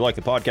 Also, do you like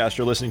the podcast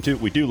you're listening to?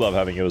 We do love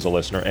having you as a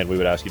listener, and we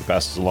would ask you to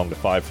pass us along to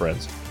 5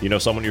 friends. You know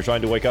someone you're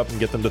trying to wake up and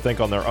get them to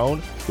think on their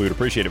own? We would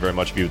appreciate it very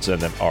much if you would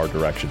send them our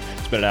direction.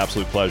 It's been an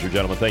absolute pleasure,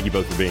 gentlemen. Thank you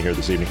both for being here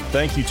this evening.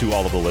 Thank you to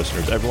all of the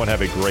listeners. Everyone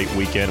have a great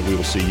weekend. We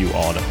will see you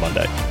on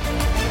Monday.